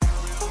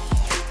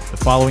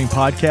following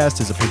podcast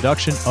is a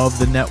production of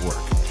the network.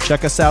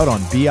 Check us out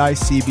on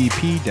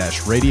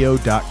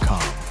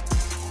bicbp-radio.com.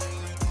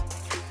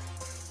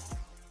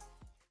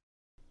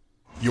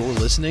 You're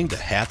listening to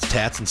Hats,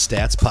 Tats, and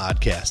Stats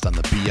podcast on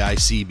the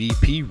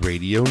BICBP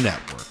Radio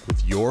Network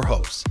with your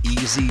hosts,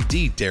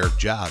 EZD Derek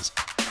Jaws,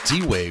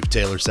 T-Wave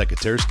Taylor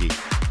Sekatersky,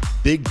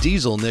 Big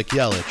Diesel Nick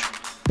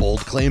Yelich, Bold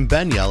Claim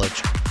Ben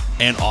Yelich,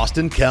 and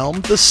Austin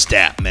Kelm, the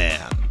Stat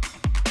Man.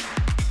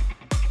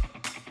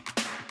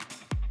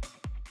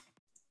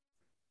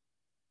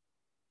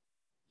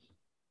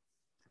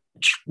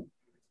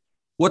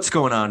 What's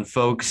going on,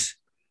 folks?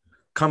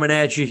 Coming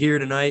at you here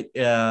tonight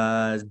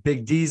is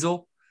Big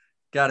Diesel.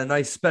 Got a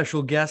nice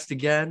special guest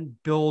again,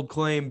 Bold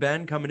Claim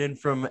Ben, coming in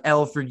from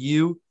Alfred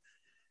U.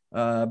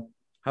 How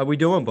we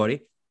doing,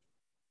 buddy?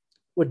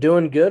 We're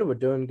doing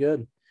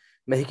good.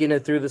 Making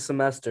it through the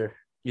semester.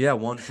 Yeah,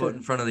 one foot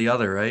in front of the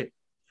other, right?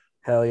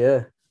 Hell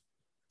yeah.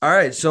 All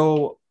right,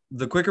 so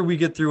the quicker we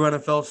get through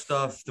NFL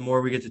stuff, the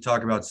more we get to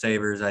talk about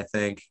Sabres, I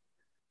think.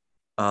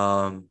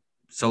 So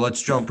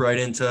let's jump right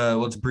into,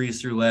 let's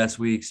breeze through last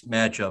week's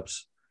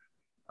matchups.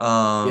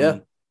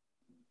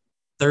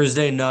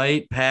 Thursday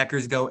night,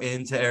 Packers go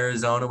into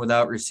Arizona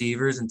without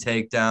receivers and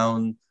take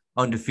down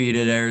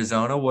undefeated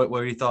Arizona. What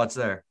are your thoughts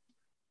there?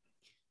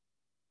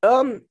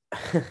 I'm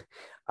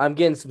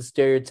getting some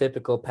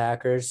stereotypical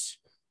Packers.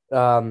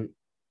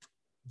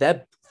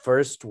 That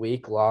first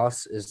week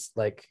loss is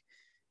like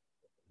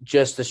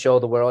just to show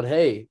the world,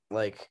 hey,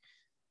 like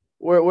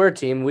we're a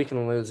team, we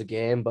can lose a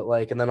game, but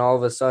like, and then all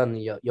of a sudden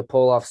you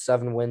pull off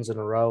 7 wins in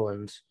a row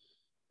and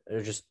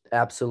they're just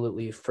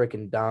absolutely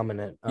freaking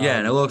dominant. Yeah,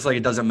 and it looks like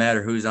it doesn't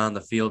matter who's on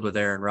the field with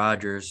Aaron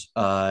Rodgers.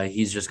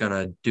 He's just going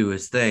to do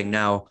his thing.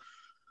 Now,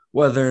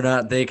 whether or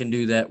not they can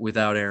do that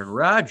without Aaron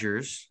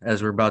Rodgers,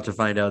 as we're about to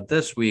find out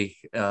this week,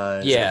 is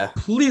a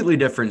completely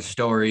different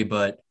story,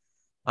 but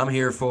I'm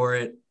here for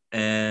it.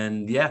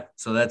 And yeah,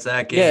 so that's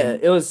that game. Yeah,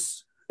 it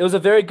was a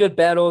very good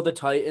battle of the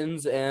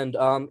Titans, and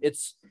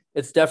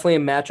it's definitely a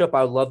matchup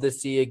I would love to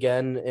see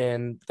again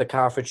in the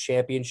conference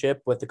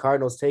championship with the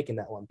Cardinals taking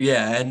that one.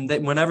 Yeah, and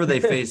whenever they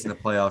face in the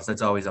playoffs,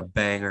 that's always a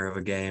banger of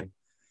a game.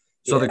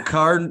 So Yeah.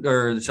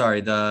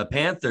 the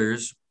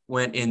Panthers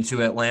went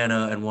into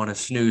Atlanta and won a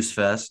snooze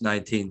fest,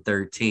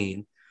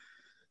 19-13.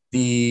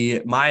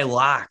 My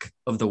lock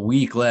of the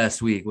week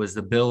last week was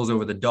the Bills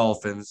over the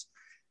Dolphins.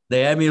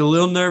 They had me a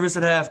little nervous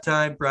at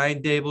halftime.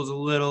 Brian Dable's a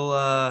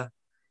little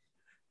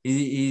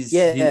he's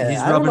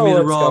rubbing me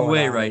the wrong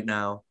way right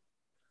now.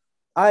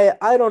 I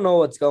don't know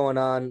what's going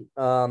on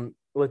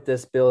with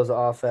this Bills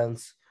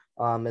offense,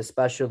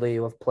 especially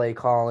with play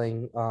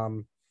calling.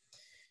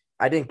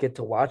 I didn't get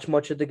to watch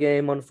much of the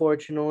game,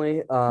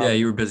 unfortunately. Yeah,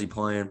 you were busy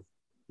playing.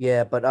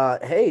 Yeah,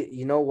 but hey,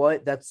 you know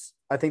what?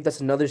 I think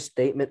that's another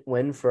statement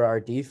win for our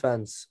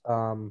defense.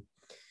 And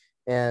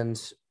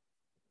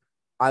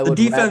I would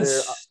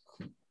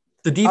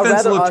the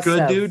defense looked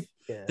good, dude.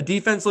 Yeah. The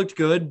defense looked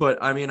good,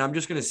 but I mean, I'm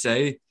just gonna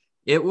say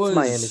it was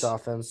Miami's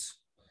offense.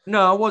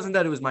 No, it wasn't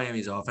that it was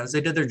Miami's offense.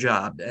 They did their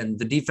job, and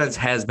the defense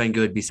has been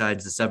good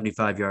besides the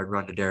 75-yard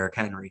run to Derrick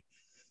Henry.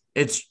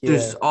 It's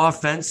just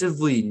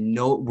offensively,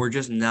 we're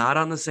just not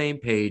on the same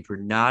page. We're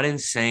not in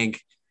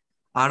sync.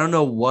 I don't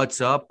know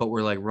what's up, but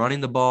we're like running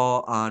the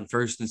ball on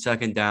first and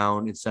second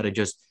down instead of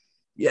just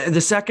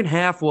the second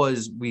half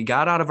was we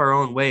got out of our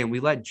own way and we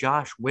let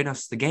Josh win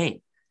us the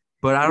game.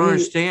 But I don't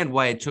understand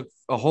why it took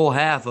a whole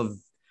half of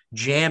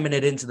jamming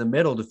it into the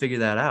middle to figure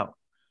that out.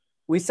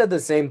 We said the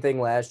same thing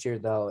last year,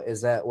 though,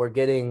 is that we're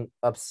getting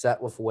upset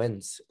with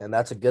wins, and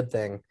that's a good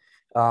thing.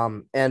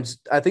 And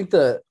I think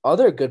the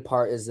other good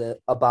part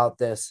about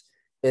this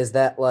is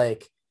that,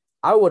 like,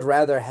 I would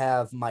rather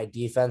have my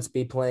defense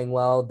be playing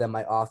well than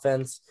my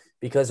offense,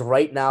 because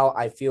right now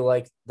I feel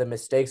like the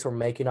mistakes we're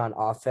making on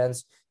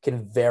offense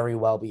can very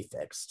well be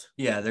fixed.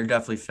 Yeah, they're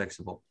definitely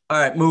fixable. All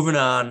right, moving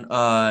on.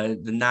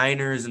 The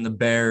Niners and the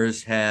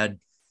Bears had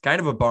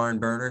kind of a barn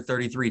burner,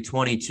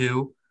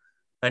 33-22.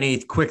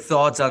 Any quick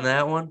thoughts on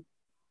that one?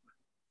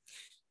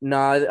 No,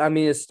 I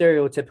mean, it's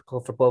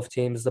stereotypical for both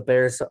teams. The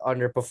Bears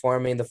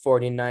underperforming. The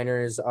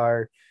 49ers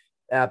are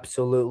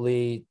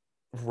absolutely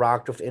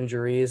rocked with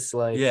injuries.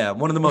 Yeah,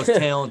 one of the most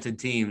talented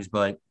teams,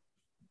 but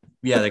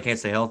yeah, they can't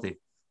stay healthy.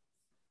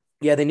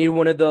 Yeah, they need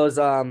one of those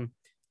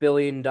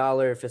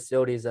billion-dollar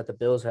facilities that the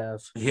Bills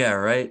have. Yeah,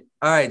 right.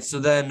 All right,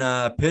 so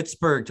then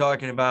Pittsburgh,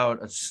 talking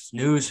about a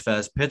snooze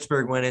fest.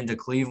 Pittsburgh went into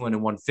Cleveland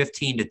and won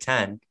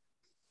 15-10.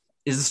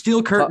 Is the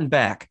steel curtain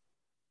back?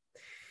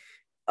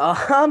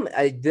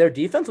 Their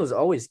defense was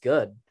always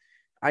good.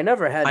 I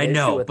never had. I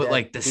know, with but that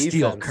like the defense.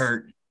 steel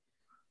curtain.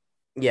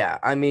 Yeah,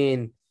 I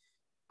mean,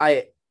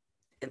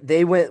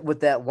 they went with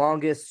that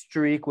longest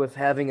streak with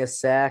having a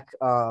sack.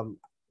 The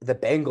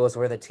Bengals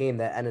were the team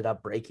that ended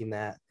up breaking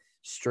that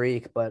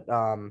streak, but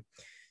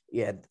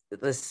yeah,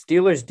 the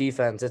Steelers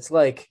defense. It's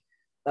like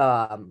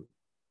the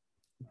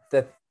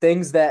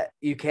things that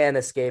you can't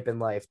escape in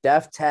life: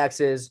 death,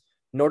 taxes.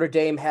 Notre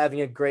Dame having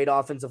a great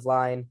offensive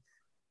line,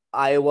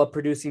 Iowa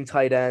producing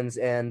tight ends,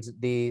 and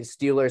the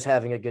Steelers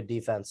having a good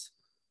defense.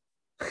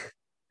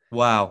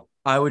 Wow.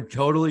 I would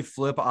totally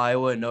flip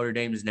Iowa and Notre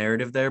Dame's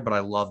narrative there, but I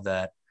love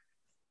that.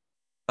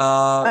 Uh,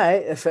 All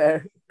right,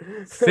 fair.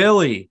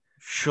 Philly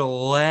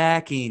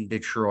shellacking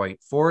Detroit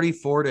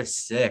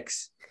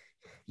 44-6.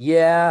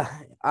 Yeah,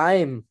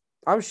 I'm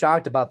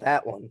shocked about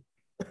that one.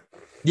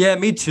 Yeah,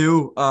 me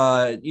too.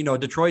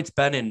 Detroit's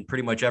been in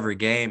pretty much every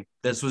game.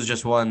 This was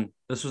just one.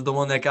 This was the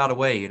one that got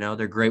away.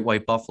 They're Great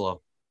White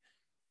Buffalo.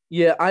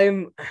 Yeah, I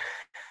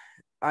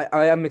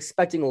am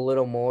expecting a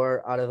little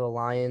more out of the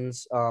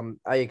Lions.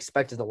 I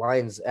expected the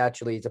Lions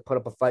actually to put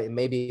up a fight and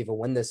maybe even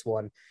win this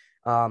one.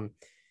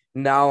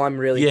 Now I'm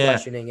really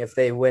questioning if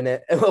they win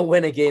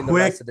a game the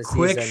rest of the season.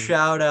 Quick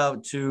shout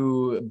out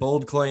to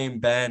Bold Claim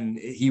Ben.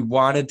 He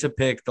wanted to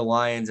pick the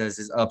Lions as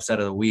his upset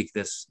of the week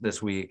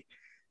this week.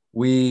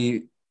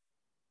 We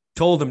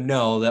told him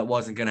no, that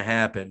wasn't going to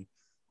happen.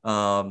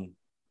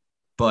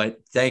 But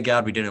thank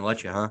God we didn't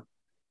let you, huh?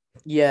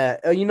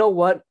 Yeah, you know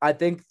what? I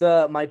think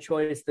my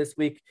choice this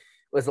week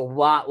was a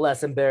lot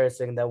less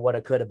embarrassing than what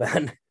it could have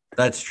been.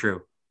 That's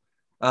true.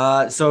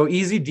 So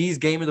Easy D's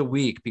game of the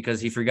week,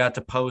 because he forgot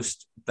to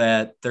post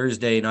that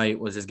Thursday night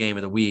was his game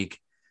of the week.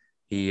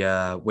 He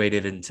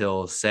waited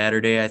until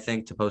Saturday, I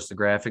think, to post the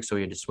graphic, so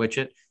he had to switch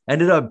it.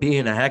 Ended up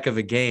being a heck of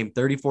a game,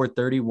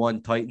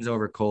 34-31, Titans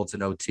over Colts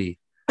in OT.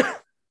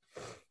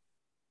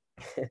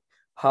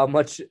 How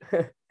much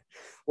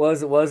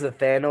was the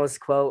Thanos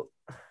quote?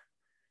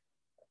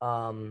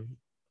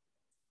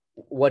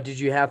 What did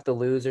you have to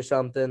lose or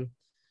something?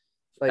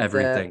 Like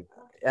everything.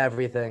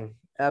 Everything.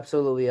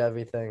 Absolutely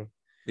everything.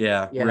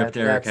 Yeah, rip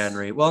Derrick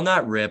Henry. Well,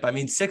 not rip. I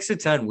mean, 6 to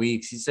 10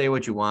 weeks, you say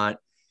what you want.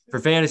 For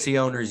fantasy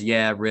owners,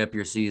 yeah, rip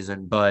your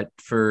season. But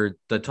for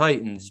the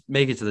Titans,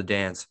 make it to the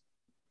dance.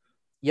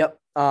 Yep.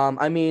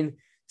 I mean,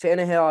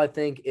 Tannehill, I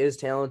think, is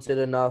talented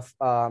enough,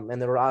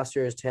 and the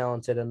roster is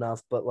talented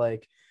enough, but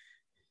like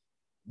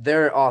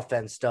their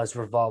offense does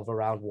revolve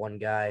around one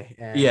guy.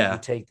 And yeah, you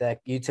take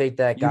that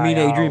guy. You mean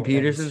Adrian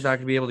Peterson's not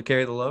going to be able to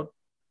carry the load?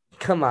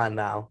 Come on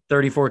now.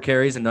 34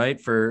 carries a night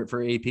for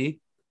AP.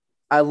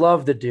 I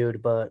love the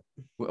dude, but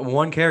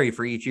 1 carry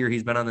for each year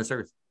he's been on this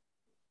earth.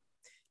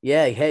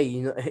 Yeah,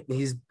 hey,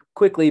 he's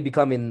quickly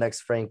becoming the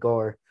next Frank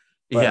Gore.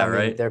 But, yeah,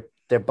 right.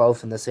 They're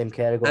both in the same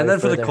category. And then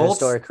for the Colts,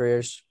 historic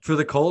careers. For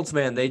the Colts,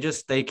 man, they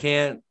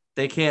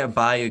can't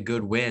buy a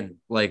good win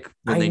like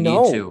when they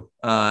need to.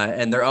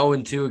 And they're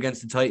 0-2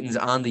 against the Titans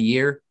on the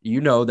year.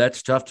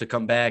 That's tough to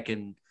come back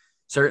and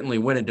certainly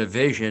win a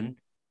division.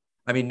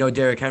 I mean, no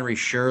Derrick Henry,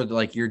 sure,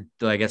 I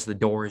guess the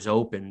door is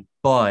open,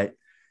 but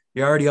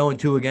you're already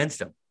 0-2 against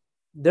them.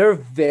 They're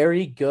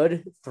very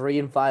good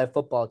 3-5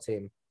 football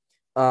team.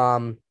 I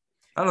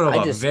don't know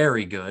about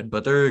very good,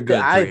 but they're a good.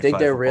 I think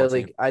they're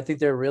really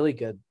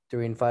good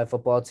 3-5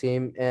 football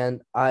team,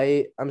 and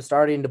I'm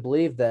starting to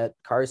believe that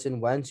Carson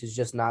Wentz is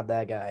just not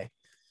that guy.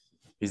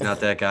 He's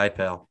not that guy,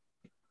 pal.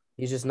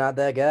 He's just not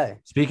that guy.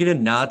 Speaking of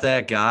not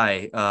that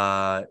guy,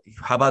 how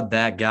about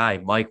that guy,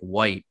 Mike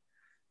White?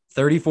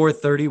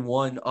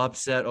 34-31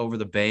 upset over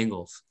the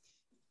Bengals.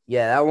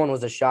 Yeah, that one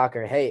was a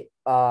shocker. Hey,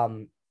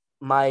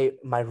 my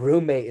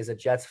roommate is a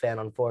Jets fan,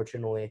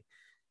 unfortunately.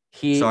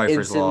 Sorry for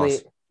his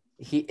loss.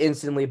 He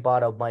instantly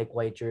bought a Mike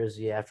White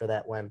jersey after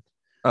that win.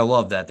 I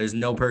love that. There's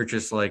no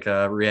purchase like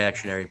a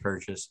reactionary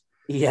purchase.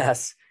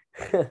 Yes.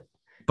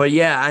 But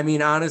yeah, I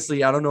mean,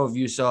 honestly, I don't know if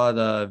you saw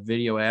the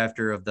video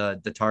after of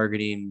the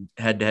targeting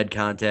head-to-head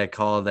contact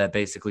call that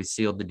basically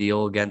sealed the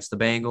deal against the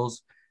Bengals.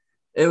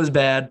 It was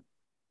bad.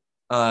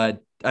 I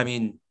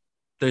mean,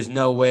 there's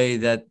no way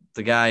that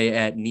the guy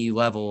at knee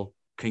level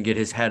can get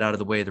his head out of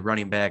the way of the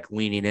running back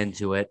leaning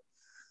into it.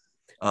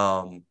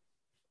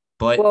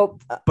 But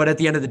at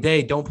the end of the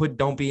day,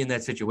 don't be in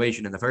that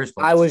situation in the first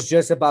place. I was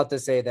just about to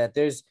say that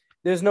there's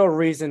no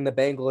reason the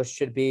Bengals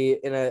should be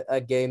in a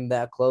game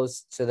that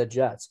close to the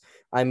Jets.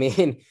 I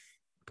mean,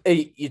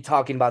 you're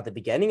talking about the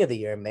beginning of the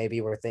year. Maybe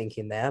we're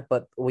thinking that,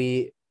 but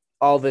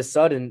all of a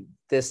sudden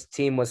this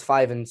team was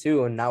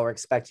 5-2 and now we're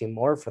expecting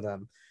more for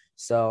them.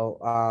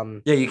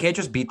 So, yeah, you can't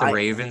just beat the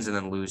Ravens and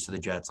then lose to the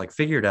Jets. Like,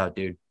 figure it out,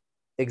 dude.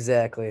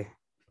 Exactly.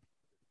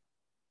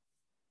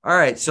 All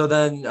right, so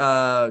then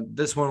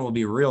this one will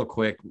be real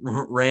quick.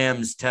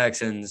 Rams,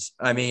 Texans.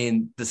 I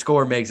mean, the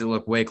score makes it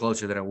look way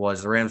closer than it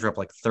was. The Rams were up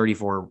like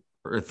 34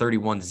 or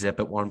 31 zip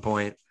at one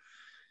point.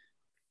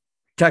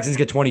 Texans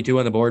get 22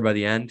 on the board by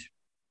the end.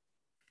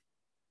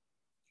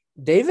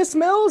 Davis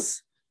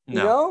Mills?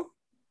 No.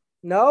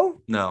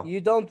 No? No. You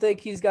don't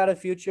think he's got a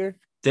future?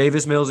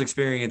 Davis Mills'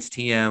 experience,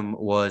 TM,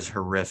 was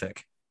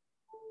horrific.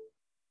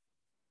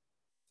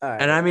 All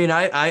right. And I mean,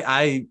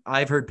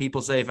 I've heard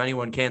people say if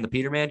anyone can, the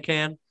Peterman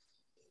can.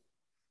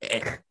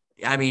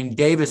 I mean,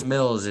 Davis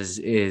Mills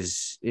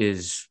is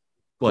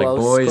like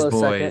close boys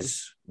second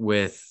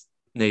with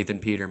Nathan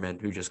Peterman,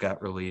 who just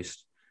got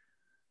released.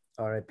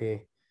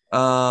 R.I.P.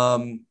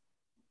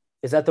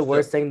 Is that the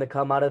worst thing to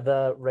come out of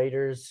the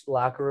Raiders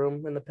locker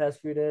room in the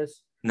past few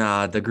days?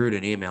 Nah, the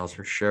Gruden emails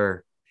for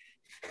sure.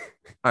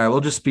 All right,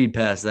 we'll just speed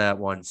past that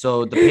one.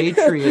 So the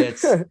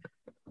Patriots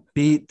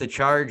beat the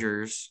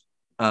Chargers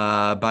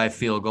by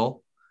field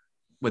goal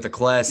with a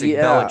classic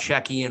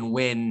Belichickian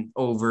win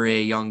over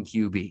a young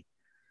QB.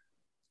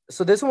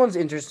 So this one's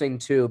interesting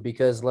too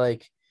because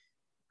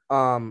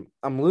I'm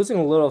losing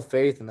a little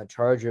faith in the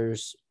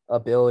Chargers'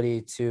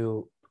 ability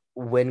to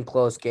win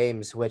close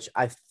games, which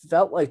I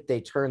felt like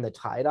they turned the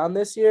tide on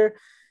this year.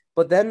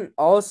 But then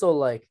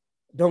also,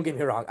 don't get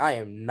me wrong, I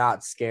am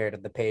not scared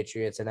of the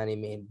Patriots in any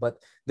mean, but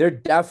they're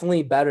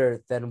definitely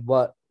better than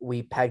what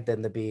we pegged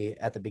them to be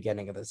at the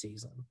beginning of the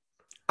season.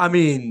 I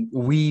mean,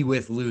 we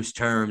with loose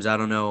terms, I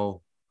don't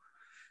know.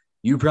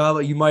 You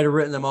might have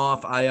written them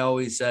off. I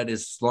always said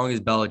as long as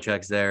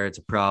Belichick's there, it's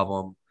a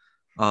problem.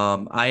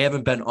 I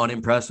haven't been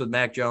unimpressed with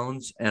Mac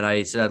Jones, and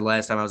I said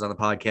last time I was on the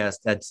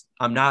podcast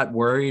I'm not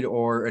worried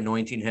or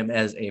anointing him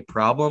as a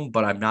problem,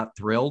 but I'm not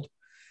thrilled.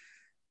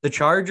 The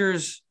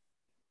Chargers,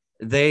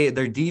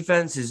 their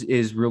defense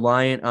is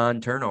reliant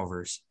on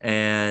turnovers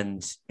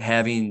and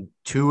having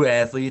two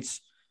athletes,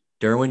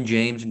 Derwin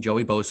James and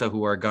Joey Bosa,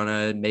 who are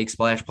gonna make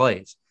splash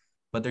plays.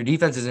 But their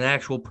defense is an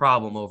actual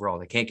problem overall.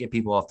 They can't get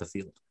people off the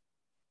field.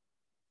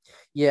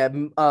 Yeah,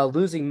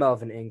 losing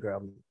Melvin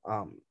Ingram,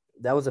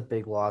 that was a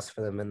big loss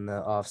for them in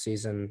the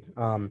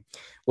offseason,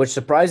 which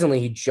surprisingly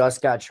he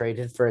just got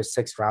traded for a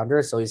 6th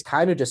rounder, so he's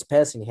kind of just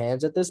passing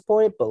hands at this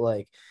point.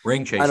 But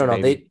ring chaser, I don't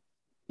know. baby.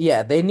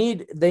 They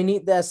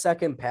need that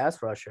second pass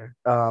rusher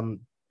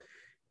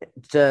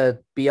to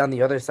be on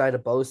the other side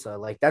of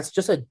Bosa. That's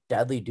just a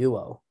deadly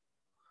duo.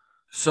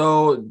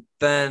 So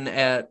then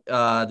at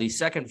the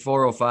second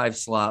 405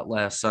 slot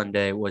last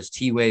Sunday was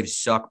T-Wave's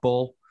Suck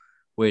Bowl,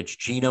 which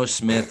Geno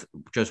Smith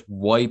just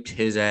wiped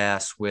his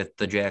ass with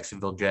the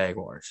Jacksonville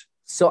Jaguars.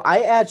 So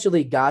I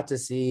actually got to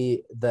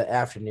see the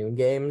afternoon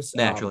games.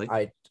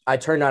 Naturally. I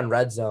turned on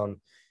Red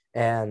Zone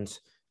and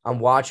I'm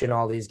watching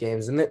all these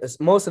games, and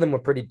most of them were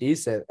pretty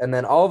decent. And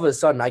then all of a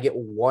sudden I get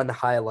one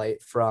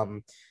highlight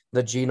from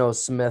the Geno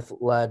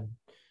Smith-led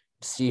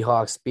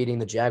Seahawks beating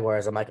the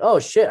Jaguars. I'm like, oh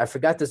shit, I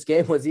forgot this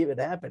game was even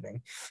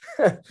happening.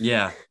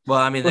 Yeah. Well,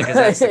 I mean, because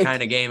that's the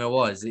kind of game it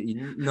was.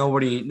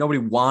 Nobody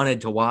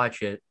wanted to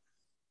watch it.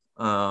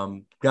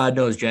 God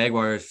knows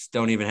Jaguars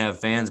don't even have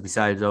fans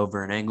besides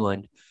over in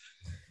England.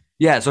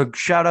 Yeah, so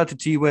shout out to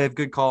T-Wave.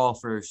 Good call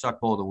for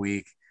Suck Bowl of the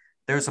Week.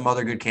 There's some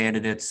other good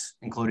candidates,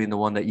 including the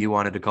one that you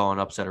wanted to call an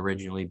upset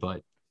originally,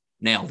 but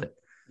nailed it.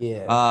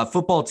 Yeah.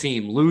 Football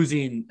team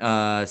losing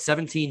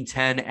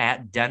 17-10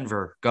 at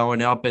Denver,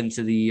 going up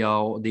into the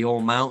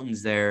old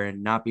mountains there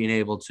and not being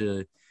able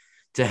to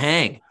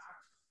hang.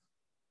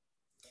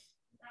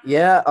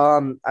 Yeah,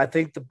 I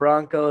think the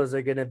Broncos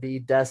are going to be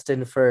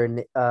destined for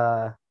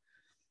 8-9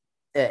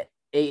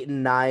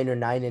 or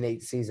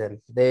 9-8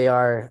 season. They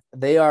are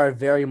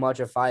very much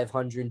a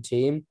 500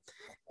 team,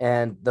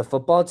 and the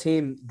football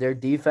team, their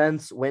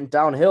defense went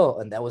downhill,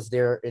 and that was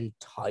their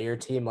entire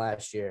team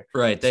last year.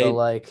 Right.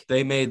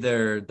 They made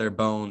their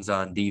bones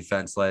on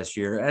defense last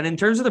year. And in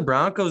terms of the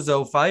Broncos,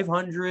 though,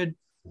 500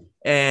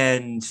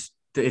 and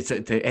the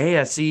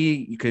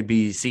AFC could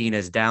be seen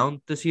as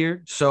down this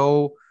year.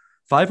 So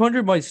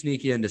 500 might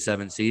sneak you into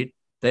 7th seed.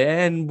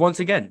 And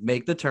once again,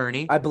 make the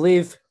tourney. I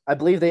believe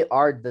they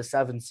are the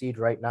 7th seed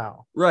right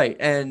now. Right.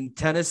 And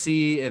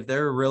Tennessee, if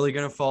they're really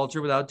going to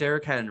falter without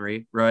Derrick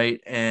Henry, right,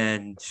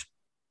 and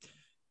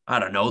I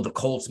don't know, the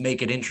Colts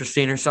make it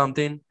interesting or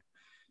something,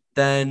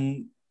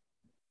 then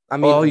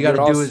all you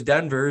got to do is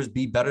Denver's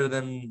be better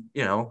than,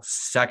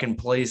 2nd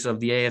place of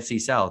the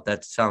AFC South.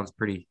 That sounds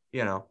pretty,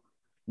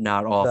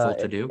 not awful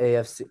to do.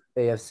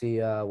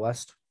 AFC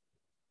West?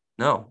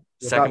 No.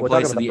 Second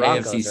place of the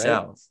Broncos, AFC right?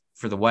 South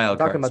for the wild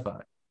card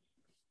spot.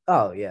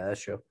 Oh, yeah,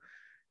 that's true.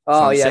 So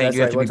I'm saying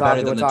you have to be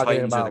better than the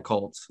Titans or the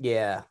Colts.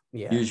 Yeah.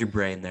 Use your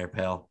brain there,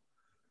 pal.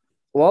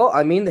 Well,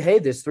 I mean, hey,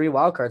 there's 3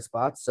 wildcard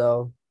spots,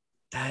 so.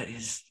 That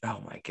is,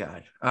 oh my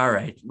God. All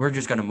right. We're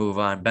just going to move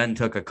on. Ben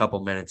took a couple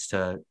minutes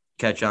to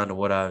catch on to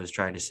what I was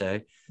trying to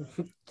say.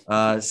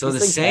 So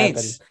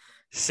the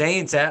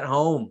Saints at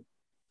home,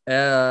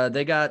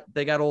 they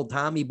got old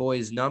Tommy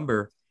Boy's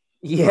number.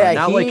 Yeah.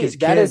 Not like his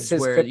kids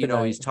where,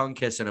 he's tongue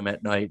kissing him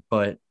at night,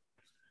 but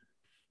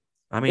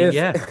I mean,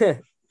 yeah.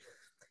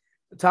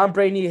 Tom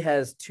Brady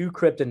has 2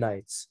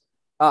 kryptonites.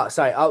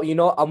 Sorry.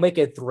 I'll make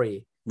it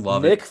 3.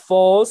 Nick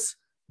Foles,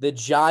 the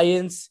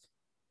Giants,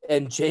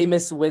 and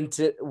Jameis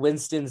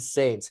Winston's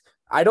Saints.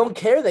 I don't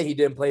care that he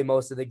didn't play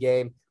most of the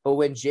game, but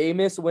when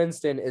Jameis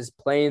Winston is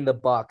playing the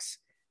Bucs,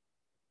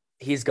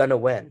 he's gonna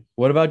win.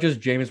 What about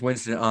just Jameis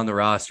Winston on the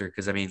roster?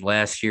 Because I mean,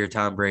 last year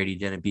Tom Brady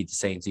didn't beat the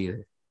Saints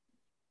either.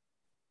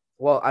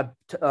 Well,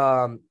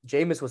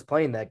 Jameis was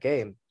playing that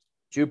game.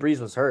 Drew Brees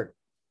was hurt.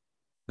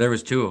 There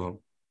was 2 of them.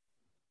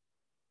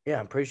 Yeah,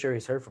 I'm pretty sure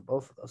he's hurt for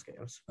both of those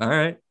games. All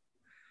right.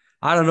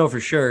 I don't know for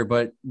sure,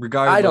 but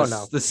regardless, I don't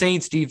know. The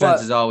Saints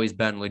defense has always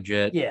been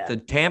legit. Yeah. The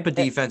Tampa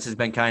defense has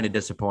been kind of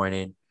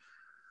disappointing.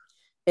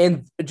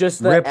 And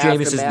just the Rip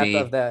Jameis's knee.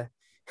 Of the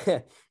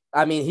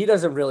I mean, he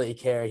doesn't really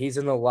care. He's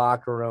in the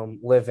locker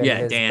room living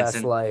his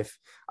dancing. Best life.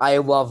 I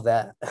love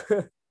that.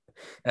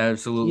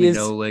 Absolutely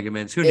no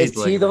ligaments. Who needs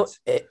ligaments?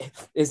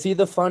 Is he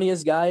the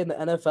funniest guy in the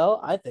NFL?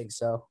 I think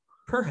so.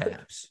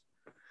 Perhaps.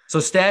 So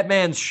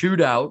Statman's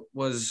shootout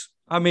was,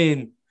 I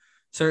mean,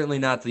 certainly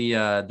not the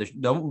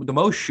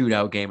most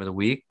shootout game of the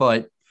week,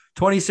 but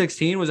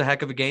 2016 was a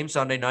heck of a game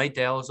Sunday night,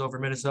 Dallas over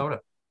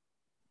Minnesota.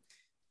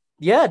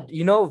 Yeah,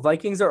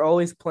 Vikings are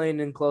always playing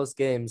in close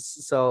games.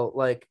 So,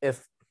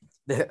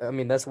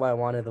 that's why I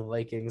wanted the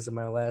Vikings in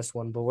my last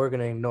one, but we're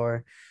going to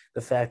ignore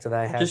the fact that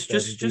I have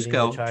just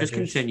go. Just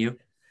continue.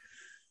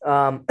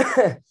 No,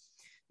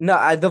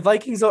 the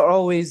Vikings are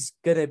always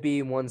going to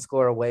be one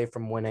score away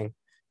from winning.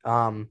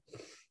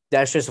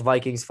 That's just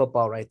Vikings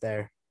football right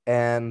there.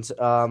 And,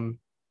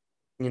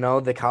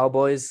 the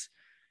Cowboys,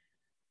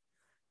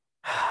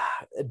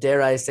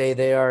 dare I say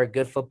they are a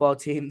good football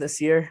team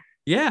this year?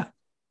 Yeah,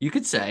 you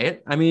could say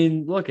it. I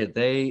mean,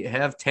 they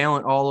have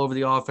talent all over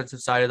the offensive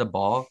side of the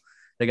ball.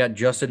 They got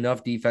just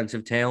enough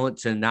defensive talent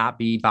to not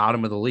be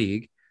bottom of the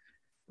league.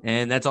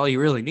 And that's all you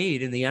really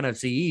need in the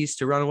NFC East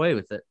to run away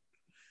with it.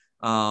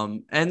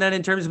 And then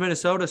in terms of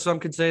Minnesota, some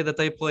could say that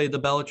they play the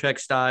Belichick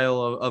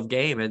style of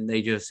game, and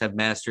they just have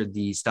mastered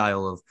the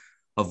style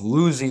of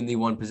losing the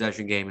one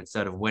possession game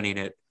instead of winning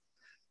it,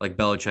 like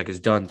Belichick has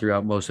done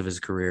throughout most of his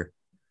career.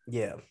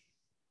 Yeah.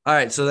 All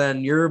right. So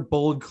then your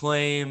bold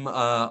claim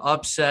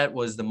upset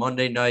was the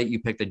Monday night. You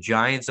picked the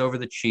Giants over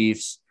the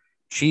Chiefs.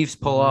 Chiefs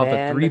pull off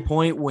a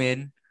 3-point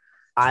win.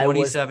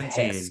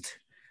 2017.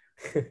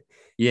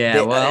 Yeah,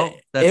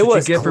 that's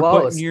what you get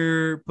close.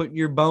 for putting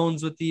your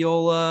bones with the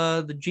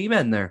old the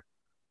G-men there.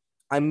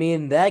 I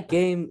mean, that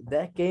game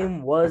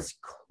was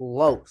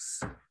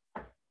close.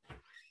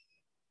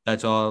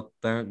 That's all.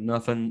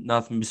 Nothing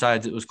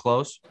besides it was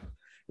close.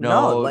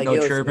 No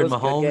chirping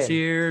Mahomes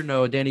here.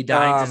 No Danny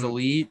Dimes is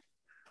elite.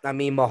 I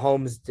mean,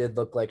 Mahomes did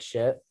look like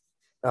shit.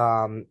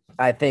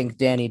 I think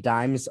Danny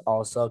Dimes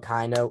also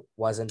kind of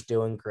wasn't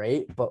doing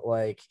great, but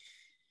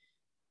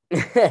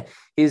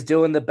he's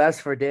doing the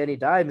best for Danny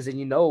Dimes. And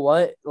you know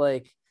what?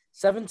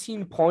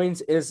 17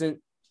 points isn't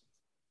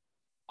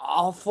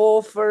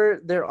awful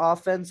for their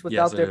offense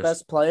without their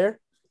best player.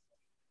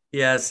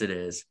 Yes, it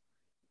is.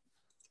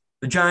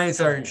 The Giants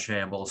are in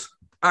shambles.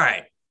 All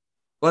right,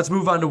 let's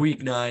move on to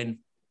week 9,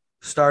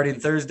 starting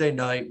Thursday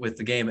night with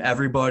the game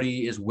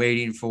everybody is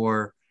waiting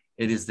for.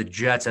 It is the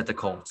Jets at the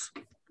Colts.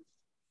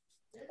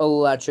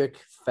 Electric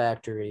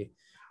Factory.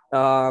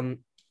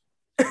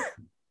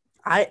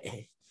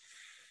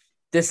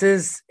 This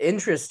is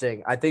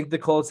interesting. I think the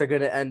Colts are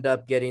going to end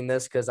up getting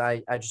this because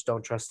I just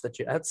don't trust the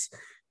Jets.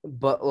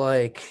 But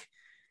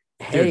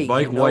hey,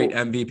 Mike White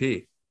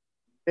MVP.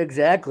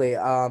 Exactly.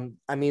 I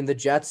mean the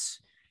Jets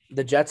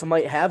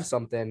might have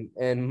something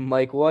in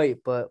Mike White,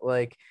 but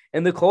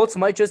and the Colts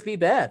might just be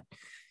bad.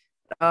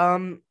 I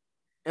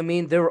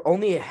mean they were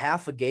only a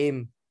half a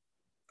game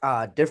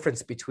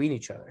difference between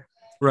each other.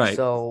 Right.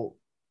 So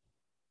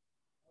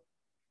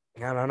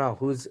I don't know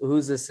who's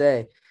to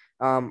say.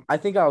 I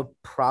think I'll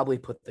probably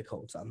put the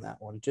Colts on that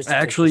one. Just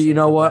actually, you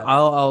know what?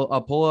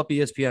 I'll pull up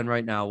ESPN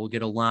right now. We'll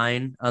get a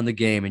line on the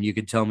game, and you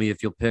can tell me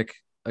if you'll pick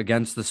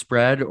against the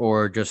spread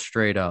or just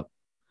straight up,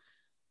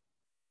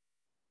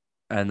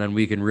 and then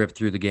we can rip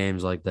through the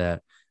games like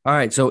that. All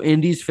right. So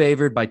Indy's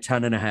favored by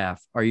 10.5.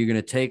 Are you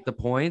going to take the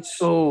points?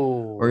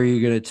 Or are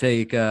you going to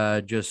take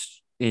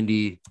just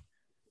Indy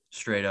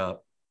straight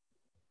up?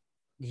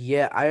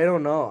 Yeah, I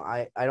don't know.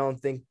 I don't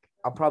think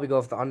I'll probably go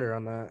with the under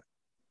on that.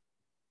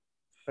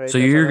 Right, so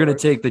you're going to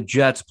take the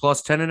Jets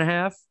plus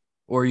 10.5,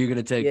 or are you going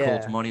to take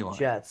Colts money line?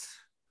 Jets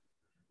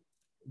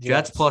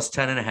plus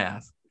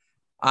 10.5.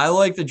 I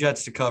like the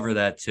Jets to cover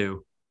that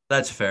too.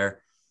 That's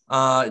fair.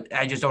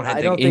 I just don't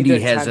think Indy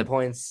has 10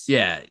 points.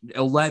 Yeah,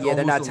 11. Yeah,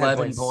 they're not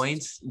 11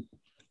 points.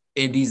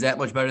 Indy's that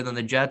much better than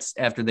the Jets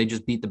after they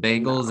just beat the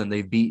Bengals and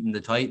they've beaten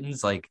the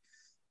Titans. All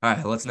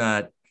right, let's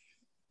not.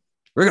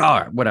 All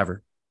right,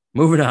 whatever.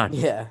 Moving on.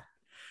 Yeah.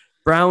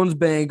 Browns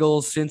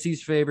Bengals.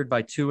 Cincy's favored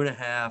by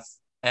 2.5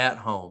 at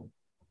home.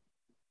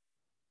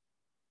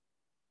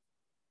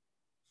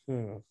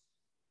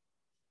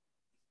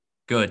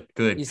 Good.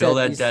 Fill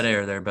that dead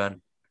air there,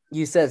 Ben.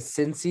 You said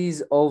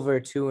Cincy's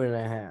over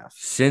 2.5.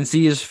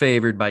 Cincy is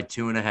favored by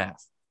 2.5.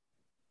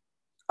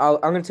 I'm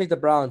going to take the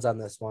Browns on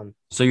this one.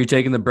 So you're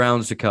taking the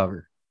Browns to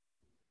cover?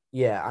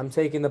 Yeah, I'm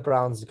taking the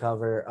Browns to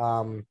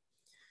cover.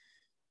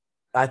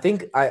 I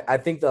think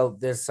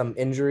there's some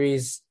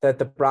injuries that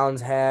the Browns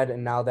had,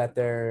 and now that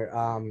they're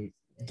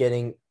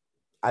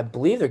I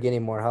believe they're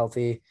getting more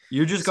healthy.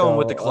 You're just going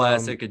with the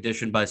classic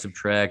addition by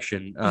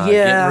subtraction.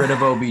 Getting rid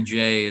of OBJ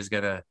is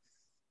going to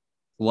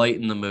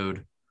lighten the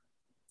mood.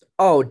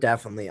 Oh,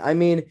 definitely. I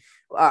mean,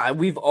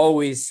 we've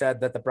always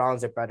said that the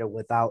Browns are better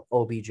without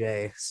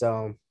OBJ.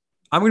 So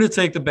I'm going to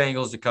take the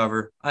Bengals to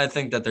cover. I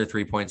think that they're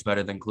 3 points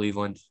better than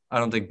Cleveland. I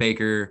don't think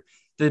Baker –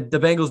 the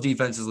Bengals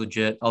defense is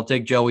legit. I'll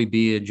take Joey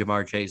B and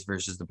Jamar Chase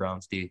versus the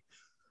Browns D.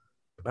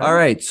 All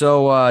right,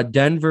 so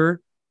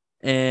Denver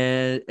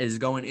is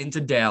going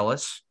into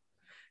Dallas,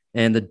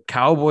 and the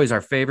Cowboys are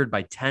favored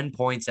by 10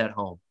 points at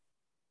home.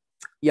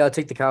 Yeah, I'll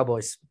take the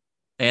Cowboys.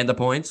 And the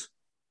points?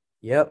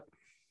 Yep.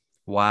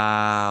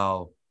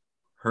 Wow.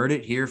 Heard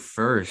it here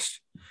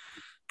first.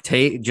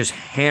 Just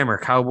hammer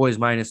Cowboys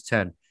minus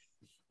 10.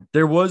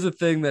 There was a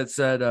thing that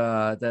said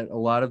that a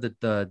lot of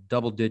the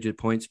double-digit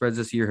point spreads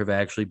this year have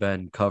actually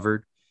been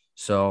covered.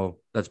 So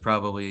that's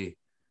probably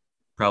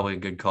probably a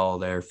good call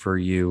there for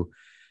you.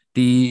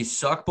 The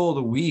Suck Bowl of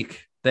the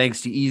week,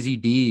 thanks to Easy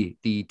D,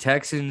 the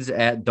Texans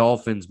at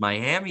Dolphins.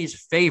 Miami's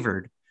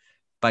favored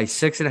by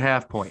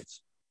 6.5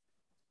 points.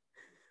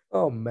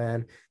 Oh,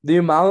 man. The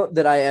amount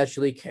that I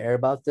actually care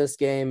about this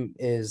game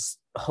is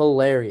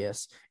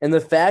hilarious. And the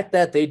fact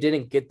that they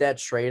didn't get that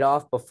trade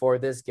off before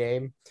this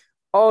game,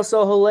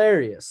 also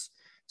hilarious.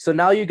 So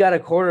now you got a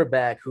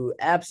quarterback who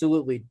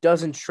absolutely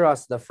doesn't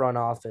trust the front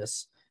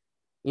office.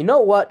 You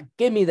know what?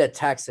 Give me the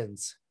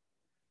Texans.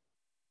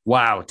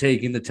 Wow,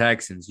 taking the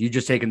Texans. You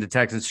just taking the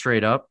Texans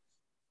straight up?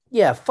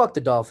 Yeah, fuck the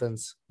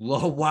Dolphins.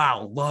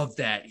 Wow, love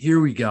that.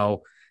 Here we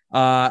go.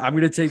 I'm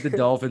going to take the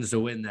Dolphins to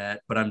win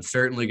that, but I'm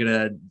certainly going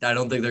to – I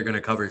don't think they're going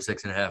to cover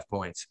 6.5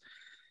 points.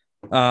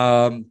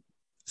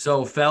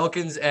 So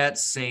Falcons at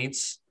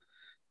Saints,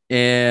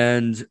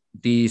 and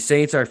the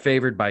Saints are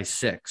favored by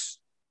 6.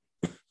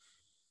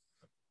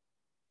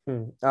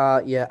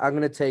 Yeah, I'm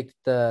going to take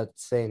the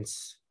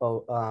Saints.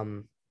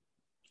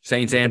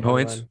 Saints and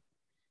points?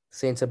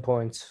 Saints and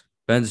points.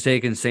 Ben's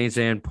taking Saints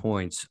and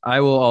points.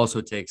 I will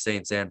also take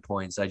Saints and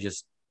points.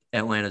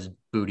 Atlanta's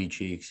booty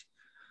cheeks.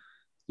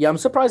 Yeah, I'm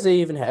surprised they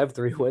even have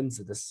 3 wins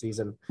this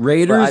season.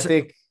 Raiders. But I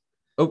think.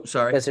 Oh,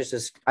 sorry.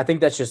 I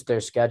think that's just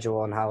their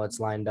schedule and how it's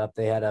lined up.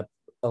 They had a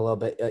little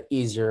bit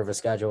easier of a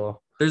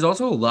schedule. There's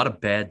also a lot of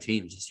bad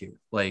teams this year.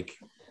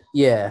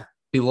 Yeah,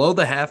 below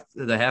the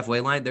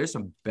halfway line, there's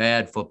some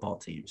bad football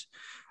teams.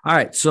 All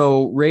right,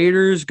 so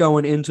Raiders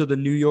going into the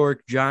New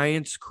York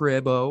Giants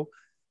cribbo,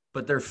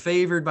 but they're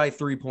favored by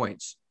 3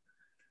 points.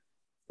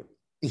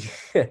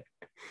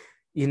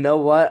 You know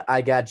what?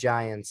 I got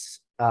Giants.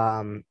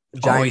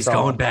 Giants he's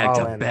going back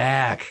to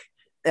back.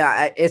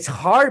 Yeah, it's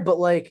hard, but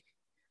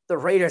the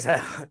Raiders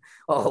have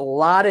a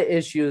lot of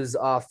issues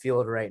off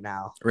field right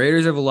now.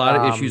 Raiders have a lot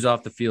of issues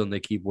off the field, and they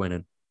keep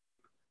winning.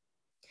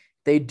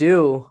 They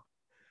do.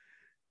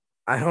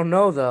 I don't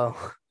know, though.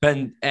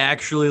 Been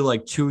actually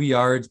 2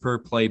 yards per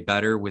play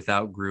better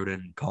without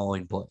Gruden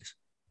calling plays.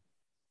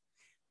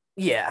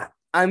 Yeah.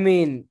 I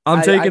mean,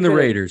 I'm taking the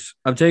Raiders.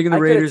 I'm taking the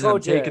Raiders. And I'm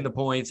taking you, the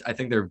points. I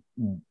think they're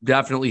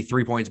definitely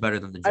 3 points better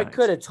than the Giants. I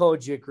could have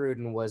told you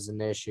Gruden was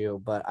an issue,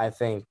 but I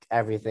think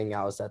everything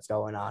else that's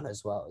going on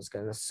as well is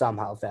going to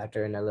somehow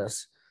factor into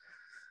this.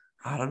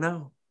 I don't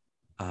know.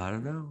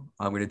 I'm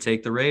going to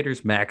take the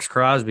Raiders. Max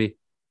Crosby.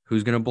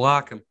 Who's going to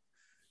block him?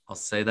 I'll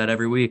say that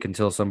every week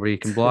until somebody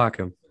can block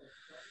him.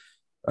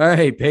 All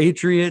right,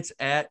 Patriots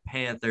at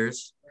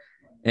Panthers.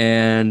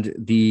 And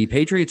the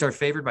Patriots are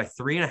favored by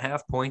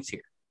 3.5 points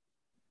here.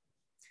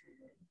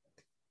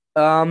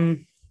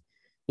 You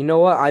know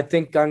what? I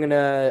think I'm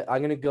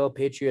gonna go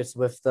Patriots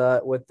with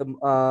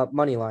the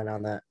money line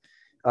on that.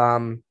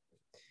 And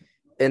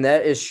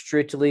that is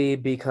strictly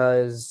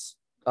because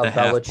of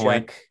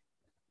Belichick.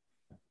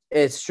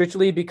 It's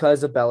strictly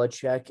because of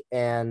Belichick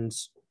and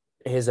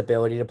his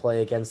ability to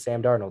play against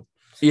Sam Darnold.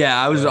 Yeah,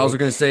 I was also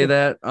gonna say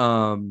that.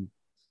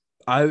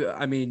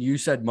 I mean, you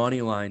said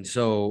money line,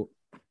 so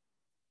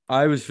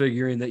I was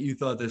figuring that you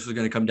thought this was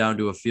going to come down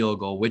to a field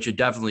goal, which it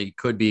definitely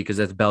could be because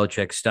that's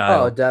Belichick's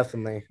style. Oh,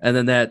 definitely. And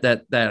then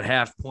that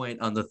half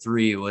point on the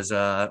 3 was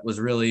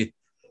really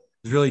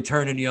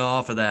turning you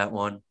off of that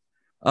one.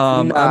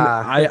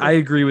 I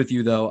agree with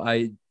you though.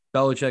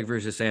 Belichick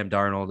versus Sam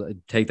Darnold,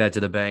 take that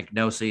to the bank.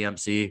 No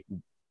CMC.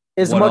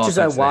 As much as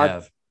I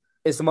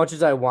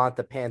want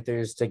the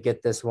Panthers to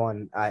get this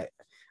one, I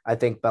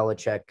think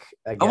Belichick.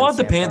 I want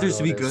the Panthers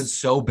to be good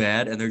so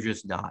bad, and they're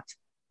just not.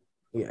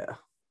 Yeah.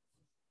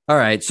 All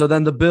right, so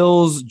then the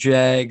Bills,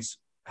 Jags,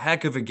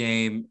 heck of a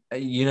game.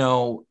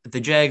 The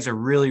Jags are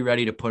really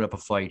ready to put up a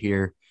fight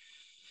here.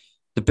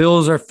 The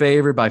Bills are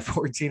favored by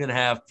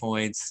 14.5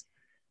 points.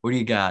 What do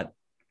you got?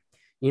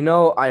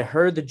 I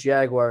heard the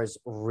Jaguars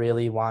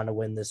really want to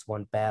win this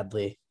one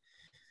badly.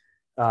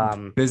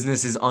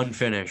 Business is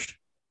unfinished.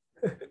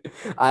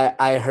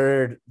 I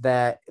heard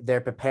that they're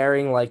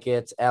preparing like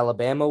it's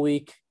Alabama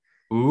week.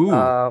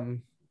 Ooh.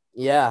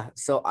 Yeah,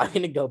 so I'm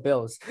going to go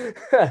Bills.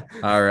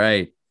 All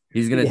right.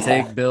 He's going to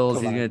take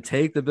Bills. He's going to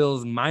take the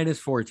Bills minus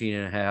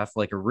 14.5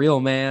 like a real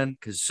man,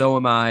 because so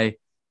am I.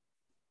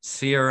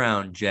 See you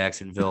around,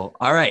 Jacksonville.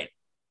 All right.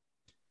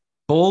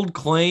 Bold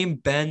claim,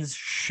 Ben's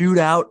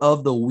shootout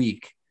of the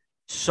week.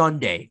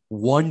 Sunday,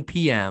 1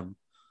 p.m.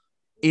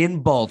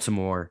 in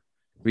Baltimore.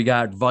 We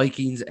got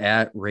Vikings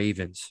at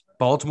Ravens.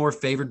 Baltimore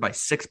favored by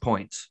 6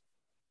 points.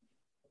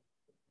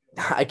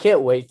 I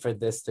can't wait for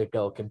this to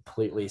go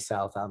completely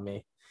south on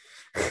me.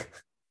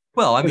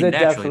 Well, I mean,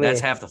 naturally,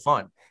 that's half the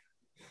fun.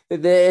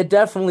 It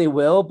definitely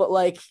will,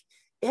 but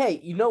hey,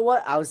 you know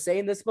what? I was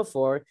saying this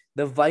before.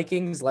 The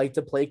Vikings like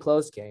to play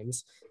close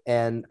games,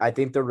 and I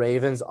think the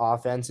Ravens'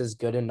 offense is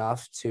good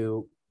enough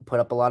to put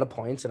up a lot of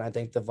points, and I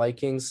think the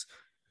Vikings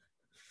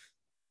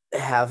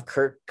have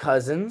Kirk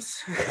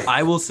Cousins.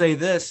 I will say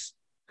this.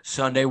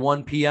 Sunday,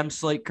 1 p.m.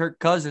 slate, Kirk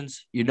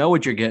Cousins. You know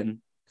what you're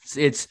getting. It's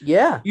it's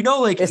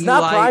Eli,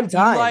 not prime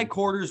time. Eli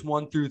quarters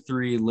 1 through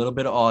 3, a little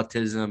bit of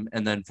autism,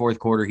 and then fourth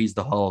quarter, he's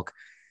the Hulk.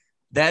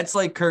 That's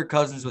like Kirk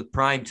Cousins with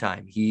prime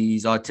time.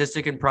 He's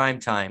autistic in prime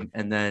time,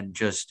 and then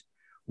just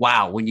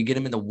wow, when you get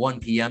him in the 1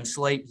 p.m.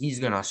 slate, he's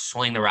going to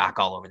swing the rock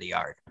all over the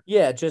yard.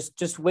 Yeah,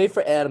 just wait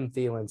for Adam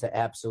Thielen to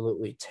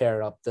absolutely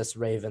tear up this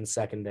Ravens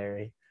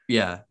secondary.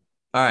 Yeah.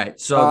 All right.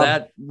 So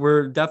that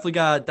we're definitely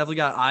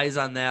got eyes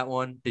on that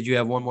one. Did you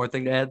have one more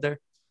thing to add there?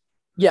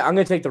 Yeah, I'm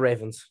going to take the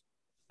Ravens.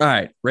 All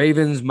right.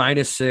 Ravens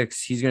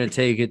 -6. He's going to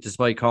take it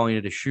despite calling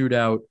it a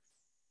shootout.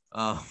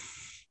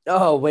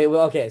 Oh, wait.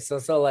 Well, okay. So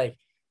like,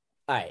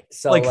 all right.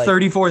 So like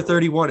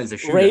 34-31 is a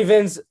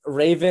shootout.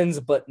 Ravens,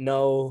 but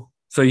no.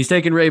 So he's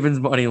taking Ravens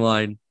money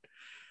line.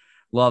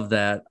 Love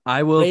that.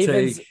 I will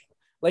take.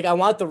 Like, I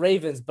want the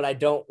Ravens, but I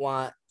don't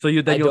want. So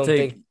you take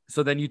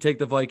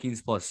the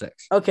Vikings +6.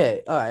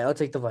 Okay. All right. I'll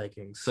take the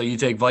Vikings. So you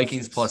take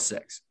Vikings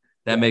 +6.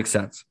 That makes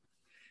sense.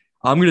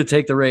 I'm gonna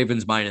take the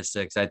Ravens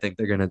 -6. I think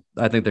they're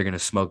gonna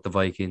smoke the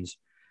Vikings.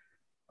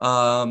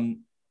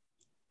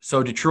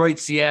 So Detroit,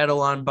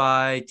 Seattle on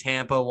bye,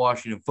 Tampa,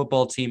 Washington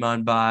football team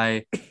on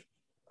bye.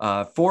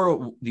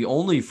 For the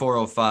only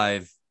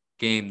 405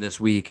 game this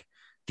week,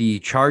 the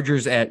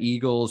Chargers at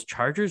Eagles.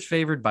 Chargers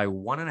favored by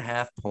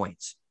 1.5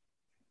 points.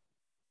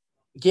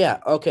 Yeah,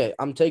 okay.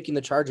 I'm taking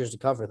the Chargers to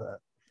cover that.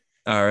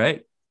 All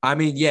right. I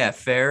mean, yeah,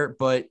 fair,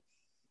 but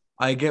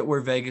I get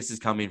where Vegas is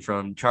coming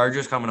from.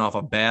 Chargers coming off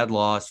a bad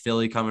loss,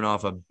 Philly coming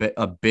off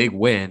a big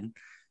win,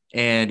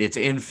 and it's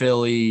in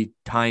Philly,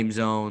 time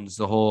zones,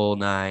 the whole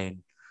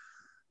nine.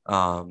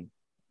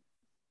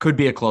 Could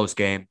be a close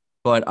game,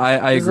 but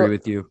I agree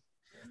with you.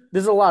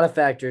 There's a lot of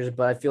factors,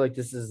 but I feel like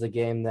this is the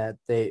game that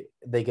they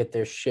get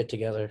their shit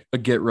together. A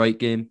get-right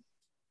game.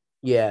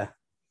 Yeah.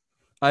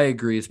 I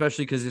agree,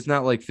 especially because it's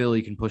not like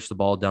Philly can push the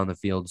ball down the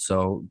field.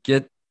 So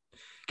get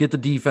the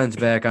defense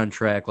back on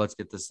track. Let's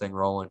get this thing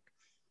rolling.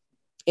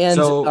 And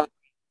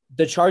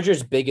the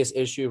Chargers' biggest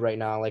issue right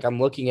now, like I'm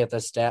looking at the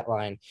stat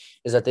line,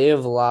 is that they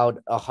have allowed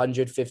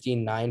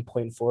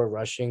 159.4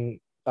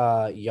 rushing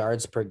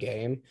yards per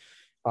game.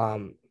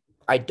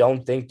 I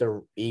don't think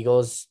the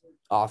Eagles'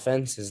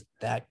 offense is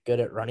that good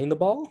at running the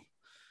ball.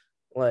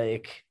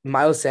 Like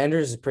Miles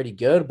Sanders is pretty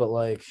good, but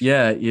like,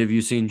 yeah, have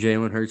you seen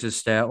Jalen Hurts'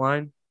 stat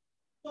line?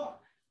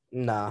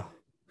 No.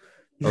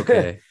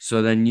 Okay,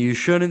 so then you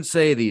shouldn't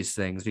say these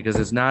things because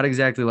it's not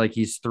exactly like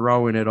he's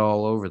throwing it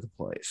all over the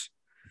place.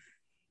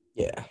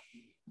 Yeah.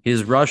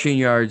 His rushing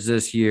yards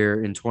this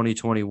year in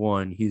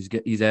 2021,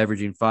 he's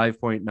averaging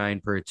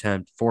 5.9 per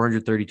attempt,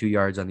 432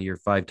 yards on the year,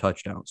 5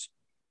 touchdowns.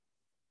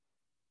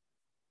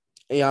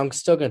 Yeah, I'm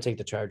still going to take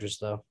the Chargers,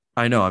 though.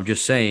 I know. I'm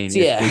just saying.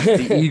 Yeah.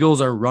 If the Eagles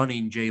are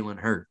running Jalen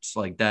Hurts.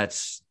 Like,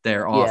 that's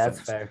their offense. Yeah,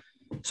 that's fair.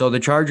 So the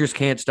Chargers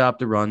can't stop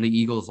the run. The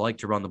Eagles like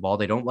to run the ball.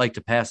 They don't like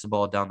to pass the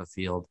ball down the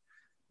field.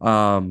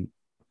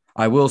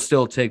 I will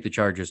still take the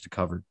Chargers to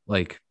cover.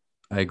 Like,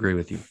 I agree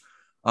with you.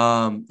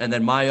 And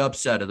then my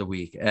upset of the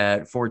week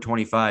at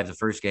 425, the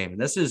first game.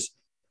 And this is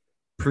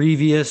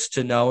previous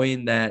to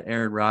knowing that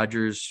Aaron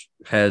Rodgers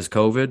has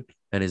COVID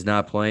and is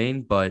not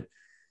playing, but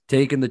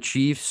taking the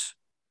Chiefs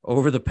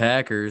over the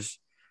Packers.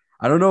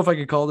 I don't know if I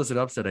could call this an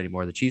upset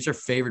anymore. The Chiefs are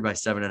favored by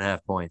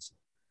 7.5 points.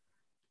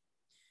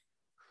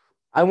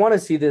 I want to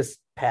see this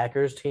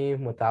Packers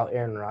team without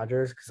Aaron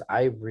Rodgers because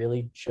I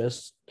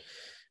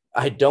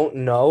don't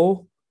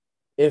know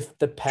if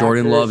the Packers...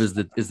 Jordan Love is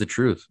the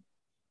truth.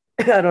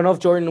 I don't know if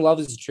Jordan Love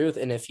is the truth,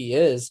 and if he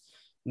is,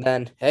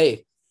 then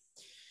hey,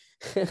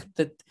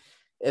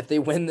 if they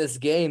win this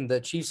game, the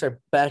Chiefs are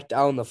back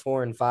down to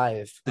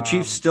 4-5. The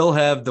Chiefs still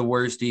have the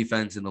worst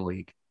defense in the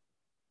league.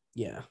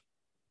 Yeah.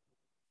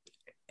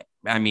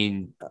 I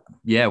mean,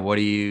 yeah, what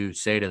do you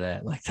say to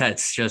that? Like,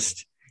 that's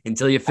just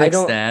until you fix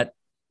that.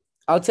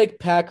 I'll take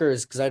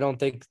Packers because I don't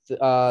think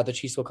the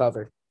Chiefs will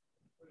cover.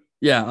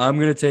 Yeah, I'm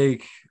gonna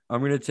take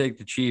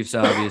the Chiefs.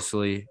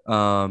 Obviously,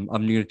 I'm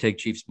gonna take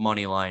Chiefs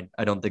money line.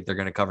 I don't think they're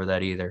gonna cover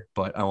that either,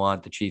 but I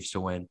want the Chiefs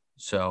to win.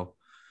 So,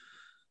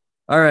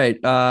 all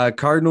right,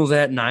 Cardinals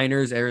at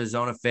Niners.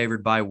 Arizona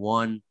favored by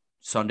 1.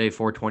 Sunday,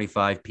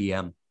 4:25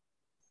 p.m.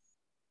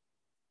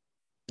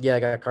 Yeah, I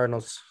got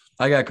Cardinals.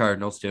 I got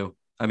Cardinals too.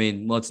 I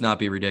mean, let's not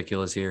be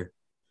ridiculous here.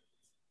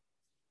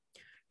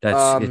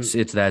 That's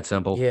it's that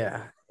simple.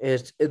 Yeah,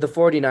 the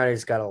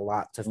 49ers got a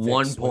lot to fix.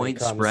 1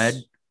 point spread.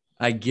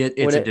 I get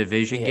it's a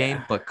division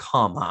game, but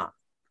come on.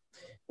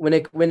 When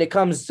it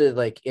comes to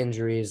like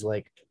injuries,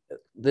 like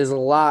there's a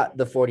lot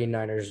the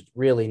 49ers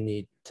really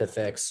need to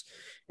fix,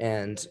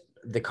 and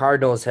the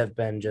Cardinals have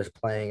been just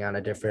playing on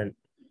a different.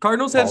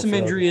 Cardinals have some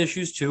injury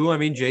issues too. I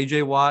mean,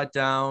 J.J. Watt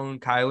down,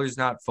 Kyler's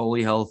not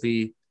fully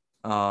healthy,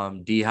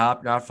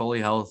 D-Hop not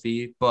fully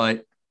healthy,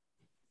 but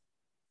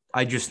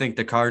I just think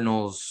the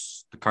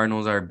Cardinals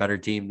are a better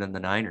team than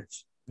the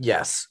Niners.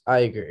 Yes, I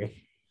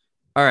agree.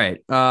 All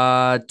right.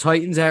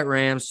 Titans at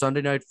Rams,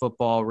 Sunday Night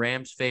Football.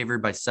 Rams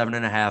favored by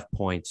 7.5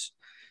 points.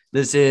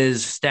 This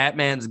is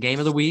Statman's game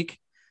of the week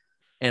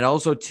and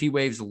also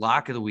T-Wave's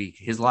lock of the week.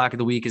 His lock of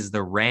the week is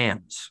the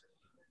Rams.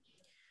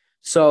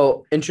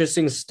 So,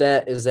 interesting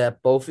stat is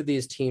that both of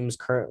these teams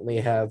currently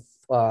have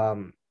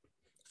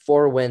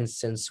 4 wins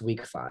since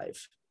week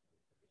 5.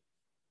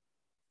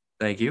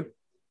 Thank you.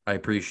 I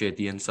appreciate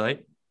the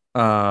insight.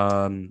 What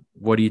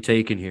are you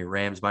taking here?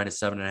 Rams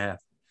 -7.5.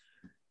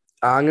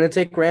 I'm gonna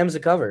take Rams to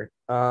cover.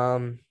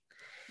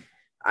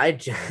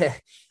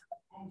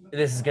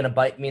 This is gonna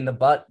bite me in the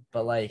butt,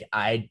 but like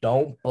I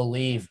don't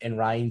believe in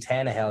Ryan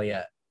Tannehill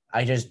yet.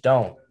 I just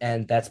don't,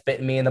 and that's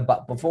bitten me in the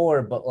butt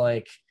before. But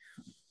like,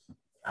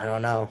 I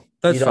don't know.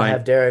 That's fine.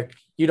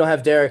 You don't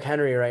have Derrick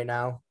Henry right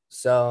now,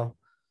 so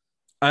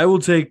I will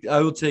take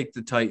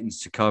the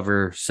Titans to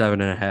cover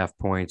 7.5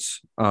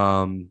 points.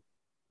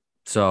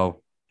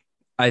 So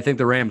I think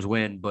the Rams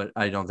win, but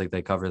I don't think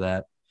they cover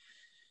that.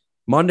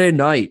 Monday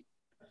night,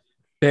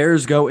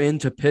 Bears go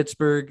into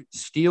Pittsburgh.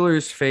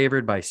 Steelers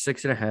favored by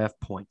 6.5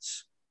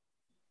 points.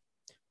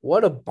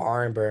 what a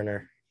barn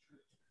burner.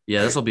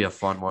 Yeah, this will be a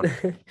fun one.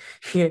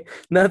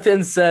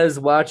 Nothing says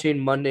watching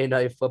Monday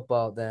Night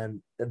Football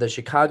than the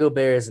Chicago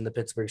Bears and the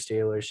Pittsburgh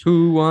Steelers.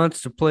 Who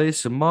wants to play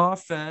some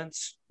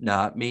offense?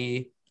 Not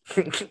me.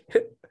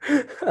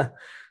 Yeah,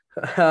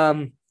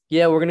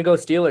 we're gonna go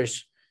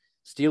Steelers.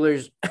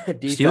 Steelers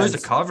defense. Steelers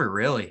to cover,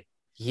 really.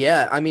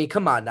 Yeah, I mean,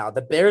 come on now.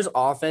 The Bears'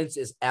 offense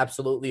is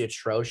absolutely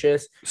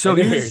atrocious. So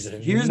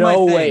here's no my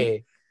thing.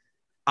 way.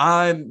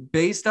 I'm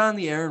based on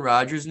the Aaron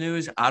Rodgers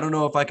news. I don't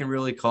know if I can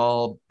really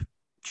call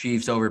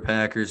Chiefs over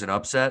Packers an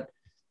upset.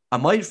 I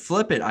might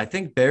flip it. I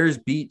think Bears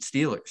beat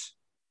Steelers.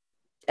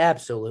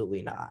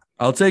 Absolutely not.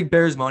 I'll take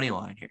Bears money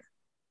line here.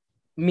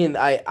 I mean,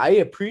 I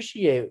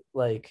appreciate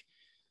like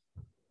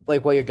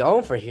what you're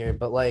going for here,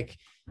 but like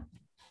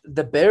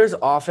the Bears'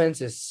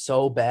 offense is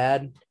so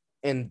bad,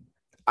 and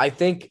I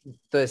think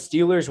the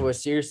Steelers will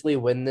seriously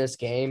win this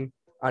game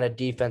on a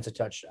defensive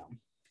touchdown.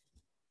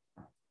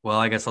 Well,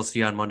 I guess I'll see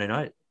you on Monday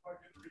night.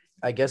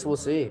 I guess we'll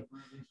see.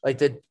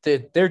 Like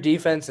their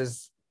defense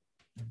is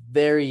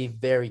very,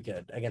 very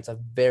good against a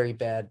very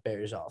bad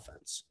Bears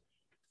offense.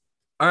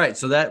 All right,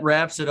 so that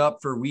wraps it up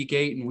for Week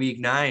 8 and Week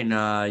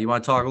 9. You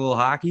want to talk a little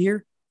hockey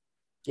here?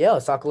 Yeah,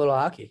 let's talk a little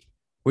hockey.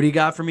 What do you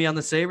got for me on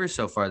the Sabres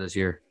so far this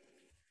year?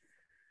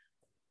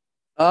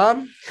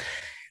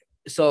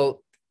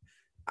 So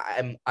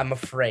I'm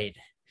afraid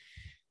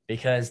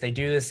because they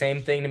do the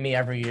same thing to me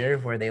every year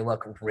where they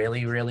look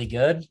really, really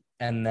good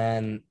and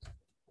then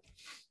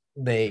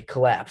they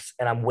collapse.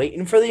 And I'm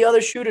waiting for the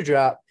other shoe to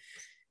drop.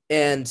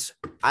 And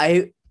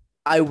I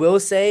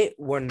will say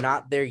we're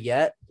not there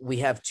yet. We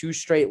have 2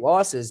 straight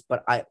losses,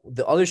 but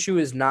the other shoe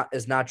is not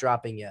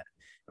dropping yet.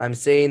 I'm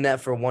saying that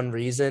for one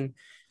reason.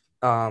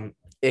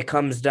 It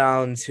comes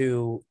down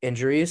to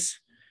injuries.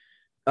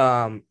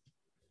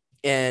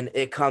 And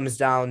it comes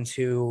down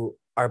to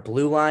our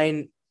blue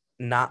line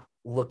not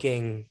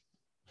looking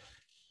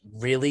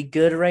really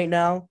good right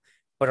now,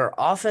 but our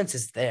offense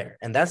is there.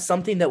 And that's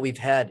something that we've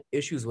had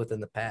issues with in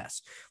the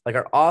past. Like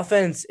our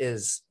offense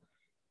is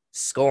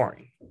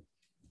scoring.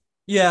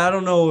 Yeah, I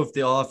don't know if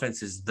the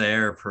offense is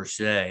there per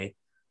se.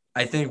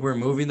 I think we're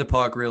moving the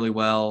puck really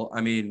well.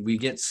 I mean, we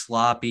get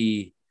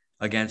sloppy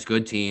against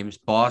good teams.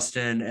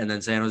 Boston and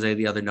then San Jose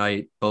the other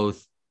night,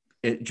 both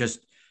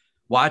just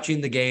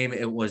watching the game,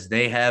 it was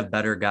they have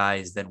better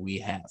guys than we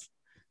have.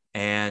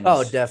 And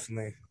oh,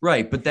 definitely.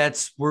 Right, but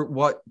that's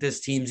what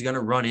this team's going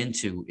to run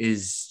into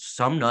is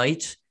some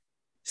night,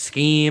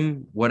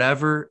 scheme,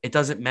 whatever, it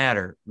doesn't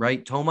matter,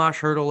 right? Tomas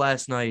Hertl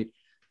last night,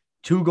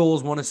 2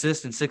 goals, 1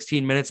 assist in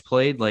 16 minutes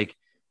played, like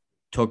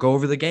took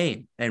over the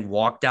game and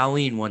walked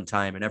Dahlin one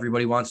time, and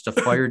everybody wants to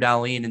fire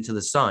Dahlin into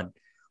the sun.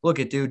 Look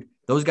at, dude,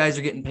 those guys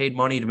are getting paid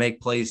money to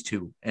make plays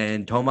too,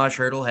 and Tomas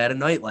Hertl had a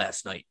night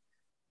last night.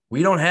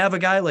 We don't have a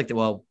guy like that.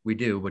 Well, we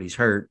do, but he's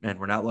hurt, and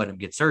we're not letting him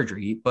get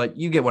surgery, but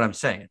you get what I'm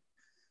saying.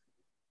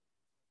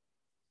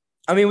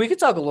 I mean, we could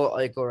talk a little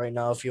Eichel right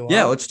now if you want.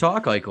 Yeah, let's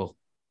talk Eichel.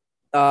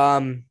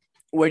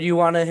 Where do you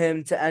want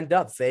him to end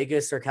up,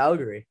 Vegas or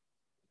Calgary?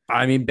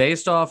 I mean,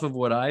 based off of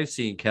what I've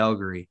seen,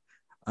 Calgary,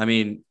 I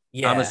mean,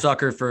 yeah. I'm a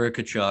sucker for a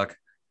Tkachuk.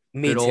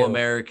 Me Good too. old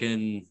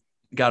American,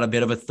 got a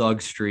bit of a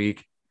thug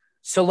streak.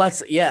 So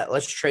let's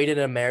trade an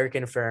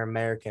American for an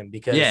American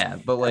because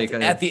but like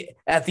at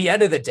the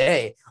end of the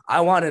day,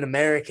 I want an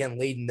American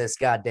leading this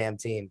goddamn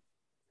team.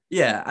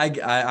 Yeah,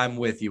 I'm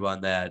with you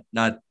on that.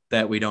 Not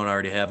that we don't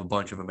already have a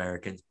bunch of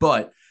Americans,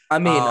 but I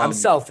mean, I'm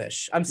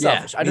selfish. I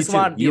just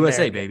want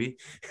USA, American.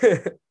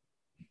 baby.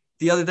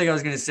 The other thing I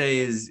was going to say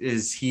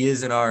is he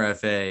is an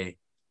RFA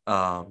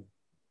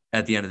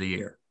at the end of the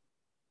year.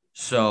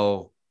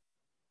 So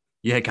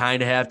you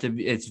kind of have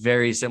to – it's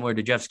very similar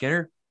to Jeff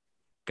Skinner.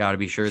 Got to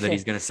be sure that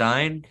he's going to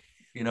sign.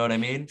 You know what I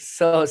mean?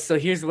 So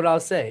here's what I'll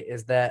say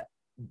is that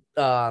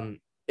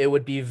it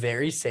would be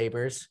very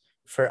Sabres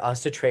for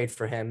us to trade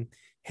for him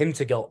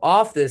to go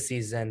off this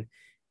season,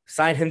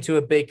 sign him to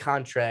a big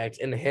contract,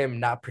 and him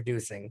not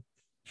producing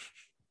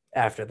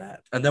after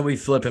that. And then we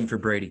flip him for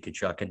Brady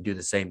Tkachuk and do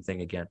the same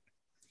thing again.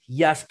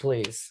 Yes,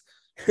 please.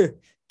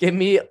 Give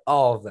me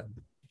all of them.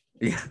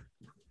 Yeah.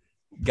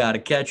 Got to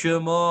catch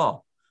them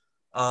all.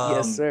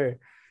 Yes, sir.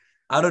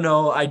 I don't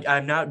know.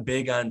 I'm not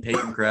big on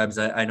Peyton Krebs.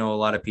 I know a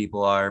lot of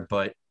people are,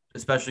 but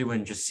especially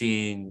when just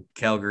seeing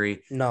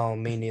Calgary. No,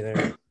 me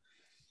neither.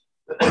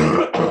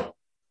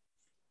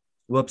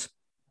 Whoops.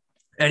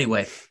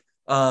 Anyway,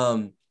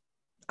 I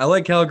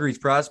like Calgary's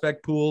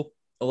prospect pool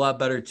a lot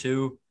better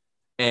too.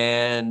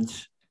 And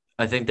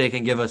I think they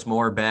can give us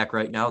more back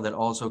right now that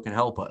also can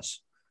help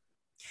us.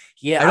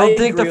 Yeah, I don't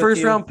think the agree with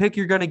first you. round pick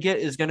you're going to get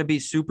is going to be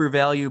super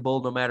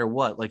valuable no matter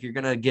what. Like you're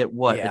going to get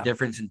a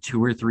difference in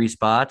 2 or 3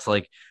 spots.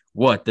 Like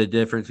the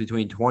difference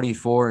between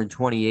 24 and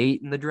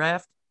 28 in the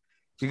draft.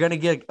 You're going to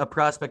get a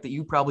prospect that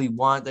you probably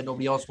want that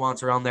nobody else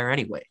wants around there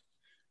anyway.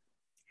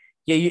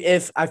 Yeah,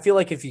 I feel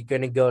like if you're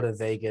going to go to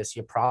Vegas,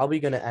 you're probably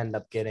going to end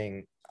up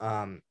getting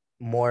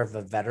more of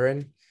a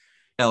veteran.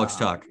 Alex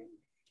Tuck.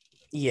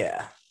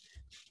 Yeah.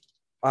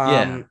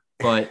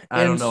 But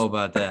I don't know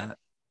about that.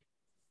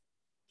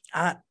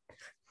 I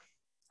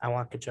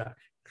want Kachuk.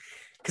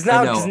 Because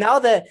now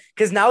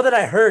that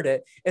I heard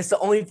it, it's the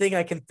only thing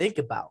I can think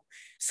about.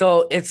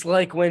 So it's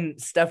like when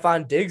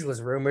Stephon Diggs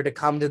was rumored to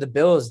come to the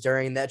Bills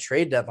during that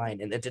trade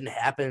deadline, and it didn't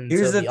happen.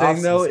 Here's the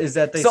thing, though, is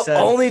that it's the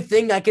only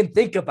thing I can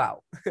think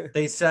about.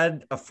 They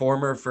said a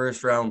former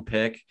first-round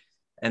pick,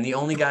 and the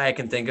only guy I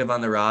can think of on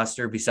the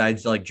roster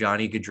besides like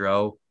Johnny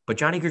Gaudreau, but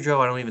Johnny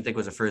Gaudreau I don't even think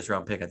was a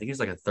first-round pick. I think he was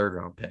like a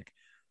third-round pick.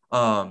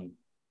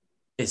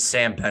 Is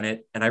Sam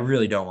Bennett, and I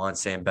really don't want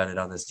Sam Bennett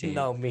on this team.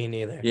 No, me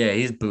neither. Yeah,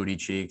 he's booty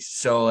cheeks.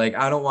 So, like,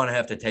 I don't want to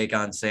have to take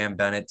on Sam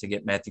Bennett to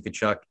get Matthew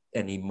Tkachuk,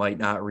 and he might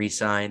not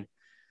re-sign.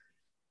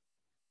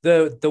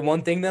 The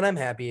one thing that I'm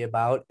happy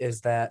about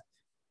is that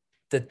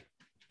the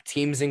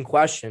teams in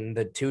question,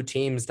 the 2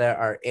 teams that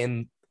are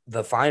in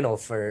the final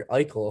for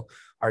Eichel,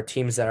 are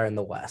teams that are in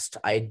the West.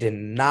 I did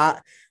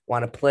not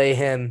want to play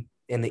him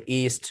in the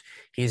East.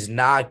 He's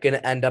not going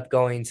to end up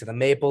going to the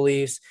Maple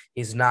Leafs.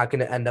 He's not going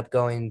to end up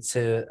going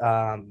to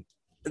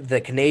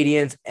the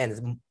Canadiens.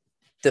 And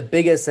the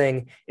biggest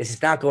thing is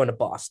he's not going to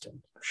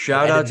Boston.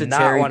 Shout out to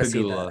Terry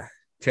Pegula.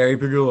 Terry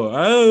Pegula.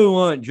 I don't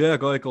want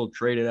Jack Eichel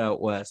traded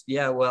out west.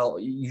 Yeah, well,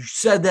 you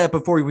said that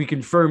before we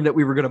confirmed that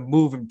we were going to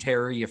move him,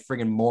 Terry, you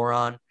friggin'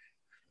 moron.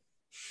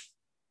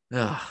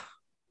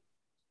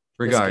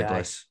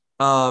 Regardless.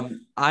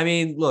 I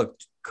mean, look,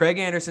 Craig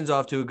Anderson's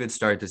off to a good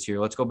start this year.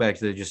 Let's go back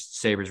to the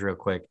Sabres real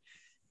quick.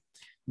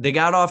 They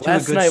got off to a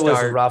good start. Last night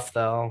was rough,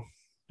 though.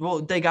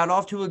 Well, they got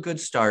off to a good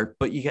start,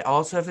 but you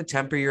also have to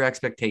temper your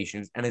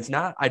expectations. And it's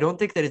not – I don't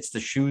think that it's the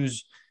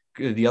shoes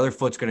the other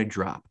foot's going to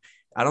drop.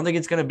 I don't think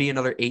it's going to be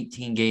another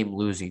 18-game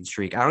losing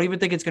streak. I don't even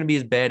think it's going to be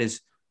as bad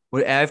as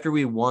after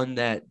we won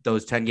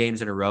those 10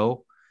 games in a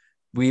row.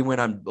 We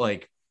went on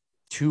like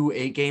 2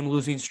 8-game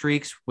losing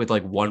streaks with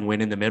like 1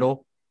 win in the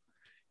middle.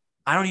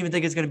 I don't even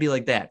think it's going to be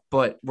like that,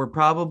 but we're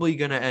probably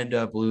going to end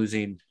up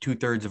losing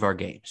 2/3 of our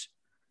games.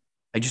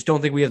 I just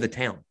don't think we have the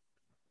talent.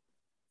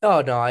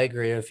 Oh, no, I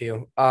agree with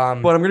you. But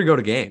I'm going to go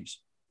to games.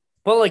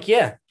 But like,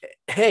 yeah,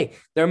 hey,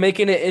 they're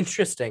making it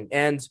interesting.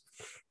 And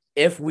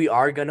if we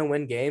are going to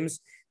win games,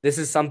 this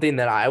is something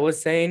that I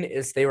was saying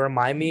is they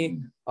remind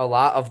me a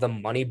lot of the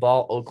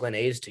Moneyball Oakland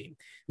A's team.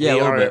 Yeah, a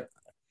little bit.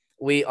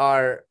 We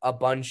are a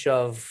bunch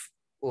of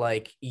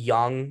like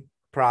young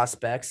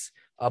prospects,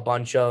 a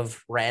bunch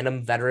of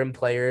random veteran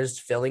players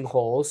filling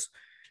holes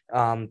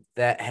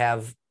that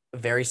have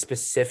very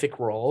specific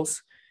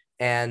roles.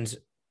 And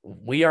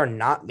we are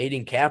not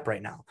meeting cap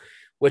right now,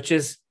 which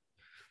is,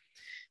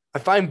 I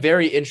find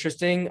very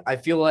interesting. I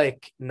feel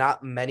like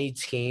not many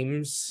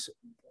teams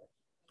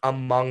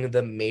among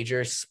the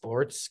major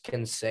sports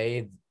can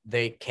say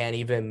they can't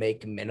even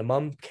make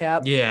minimum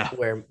cap. Yeah.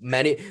 Where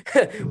many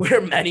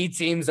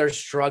teams are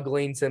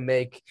struggling to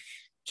make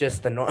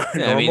just the normal.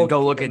 I mean,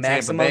 go look at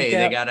Tampa Bay.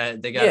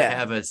 Cap. They gotta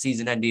have a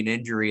season-ending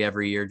injury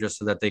every year just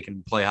so that they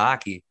can play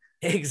hockey.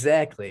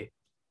 Exactly.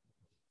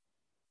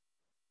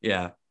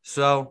 Yeah.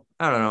 So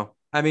I don't know.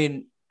 I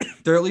mean,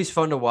 they're at least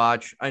fun to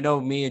watch. I know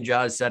me and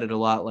Josh said it a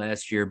lot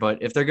last year,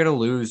 but if they're gonna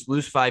lose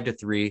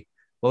 5-3.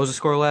 What was the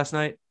score last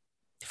night?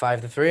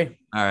 5-3.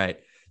 All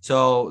right.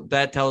 So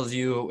that tells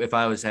you if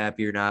I was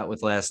happy or not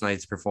with last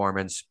night's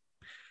performance.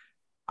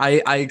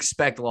 I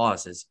expect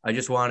losses. I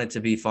just want it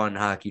to be fun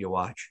hockey to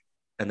watch.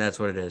 And that's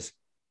what it is.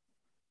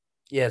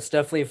 Yeah, it's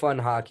definitely fun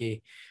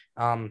hockey.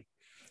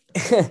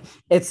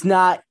 It's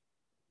not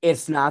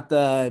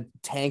the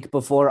tank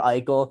before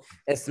Eichel.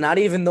 It's not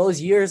even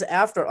those years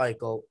after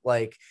Eichel,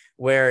 like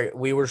where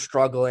we were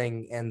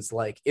struggling and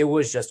like it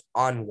was just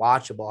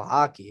unwatchable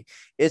hockey.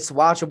 It's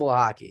watchable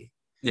hockey.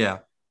 Yeah.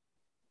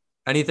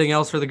 Anything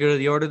else for the good of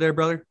the order there,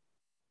 brother?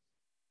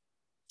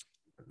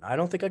 I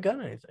don't think I got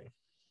anything.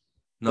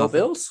 Nothing. Go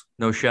Bills?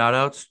 No shout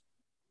outs?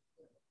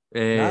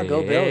 Hey,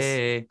 go Bills.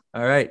 Hey.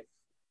 All right.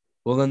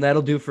 Well, then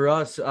that'll do for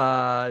us.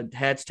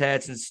 Hats,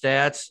 tats, and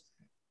stats.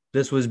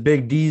 This was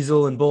Big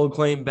Diesel and Bold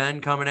Claim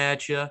Ben coming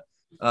at you.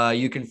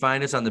 You can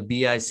find us on the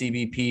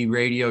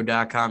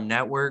bicbpradio.com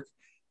network.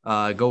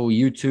 Go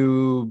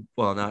YouTube.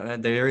 Well,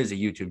 there is a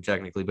YouTube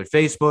technically, but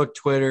Facebook,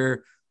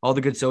 Twitter, all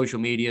the good social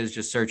medias.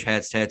 Just search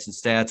Hats, Tats, and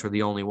Stats. We're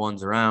the only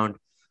ones around.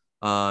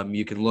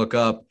 You can look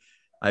up.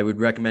 I would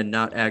recommend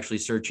not actually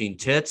searching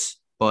tits,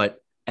 but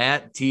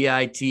at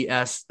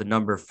TITS, the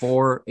number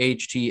 4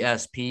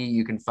 HTSP.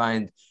 You can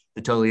find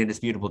the Totally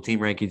Indisputable Team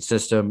Ranking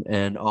System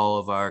and all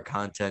of our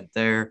content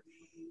there.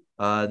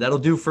 That'll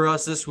do for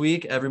us this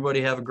week. Everybody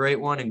have a great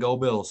one and go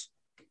Bills.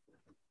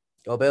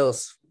 Go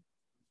Bills.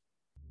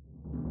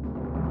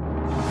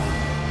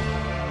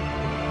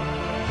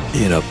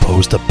 In a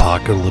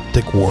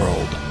post-apocalyptic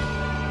world,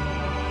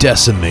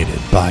 decimated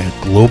by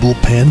a global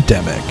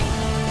pandemic,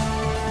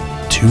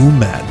 two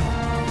men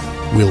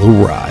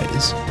will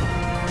arise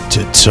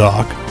to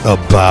talk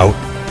about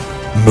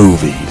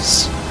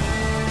movies.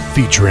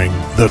 Featuring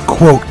the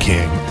Quote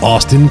King,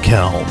 Austin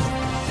Kelm,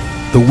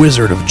 the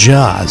Wizard of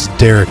Jaws,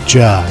 Derek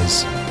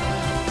Jaws.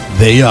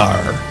 They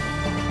are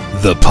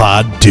the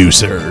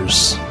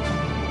Podducers.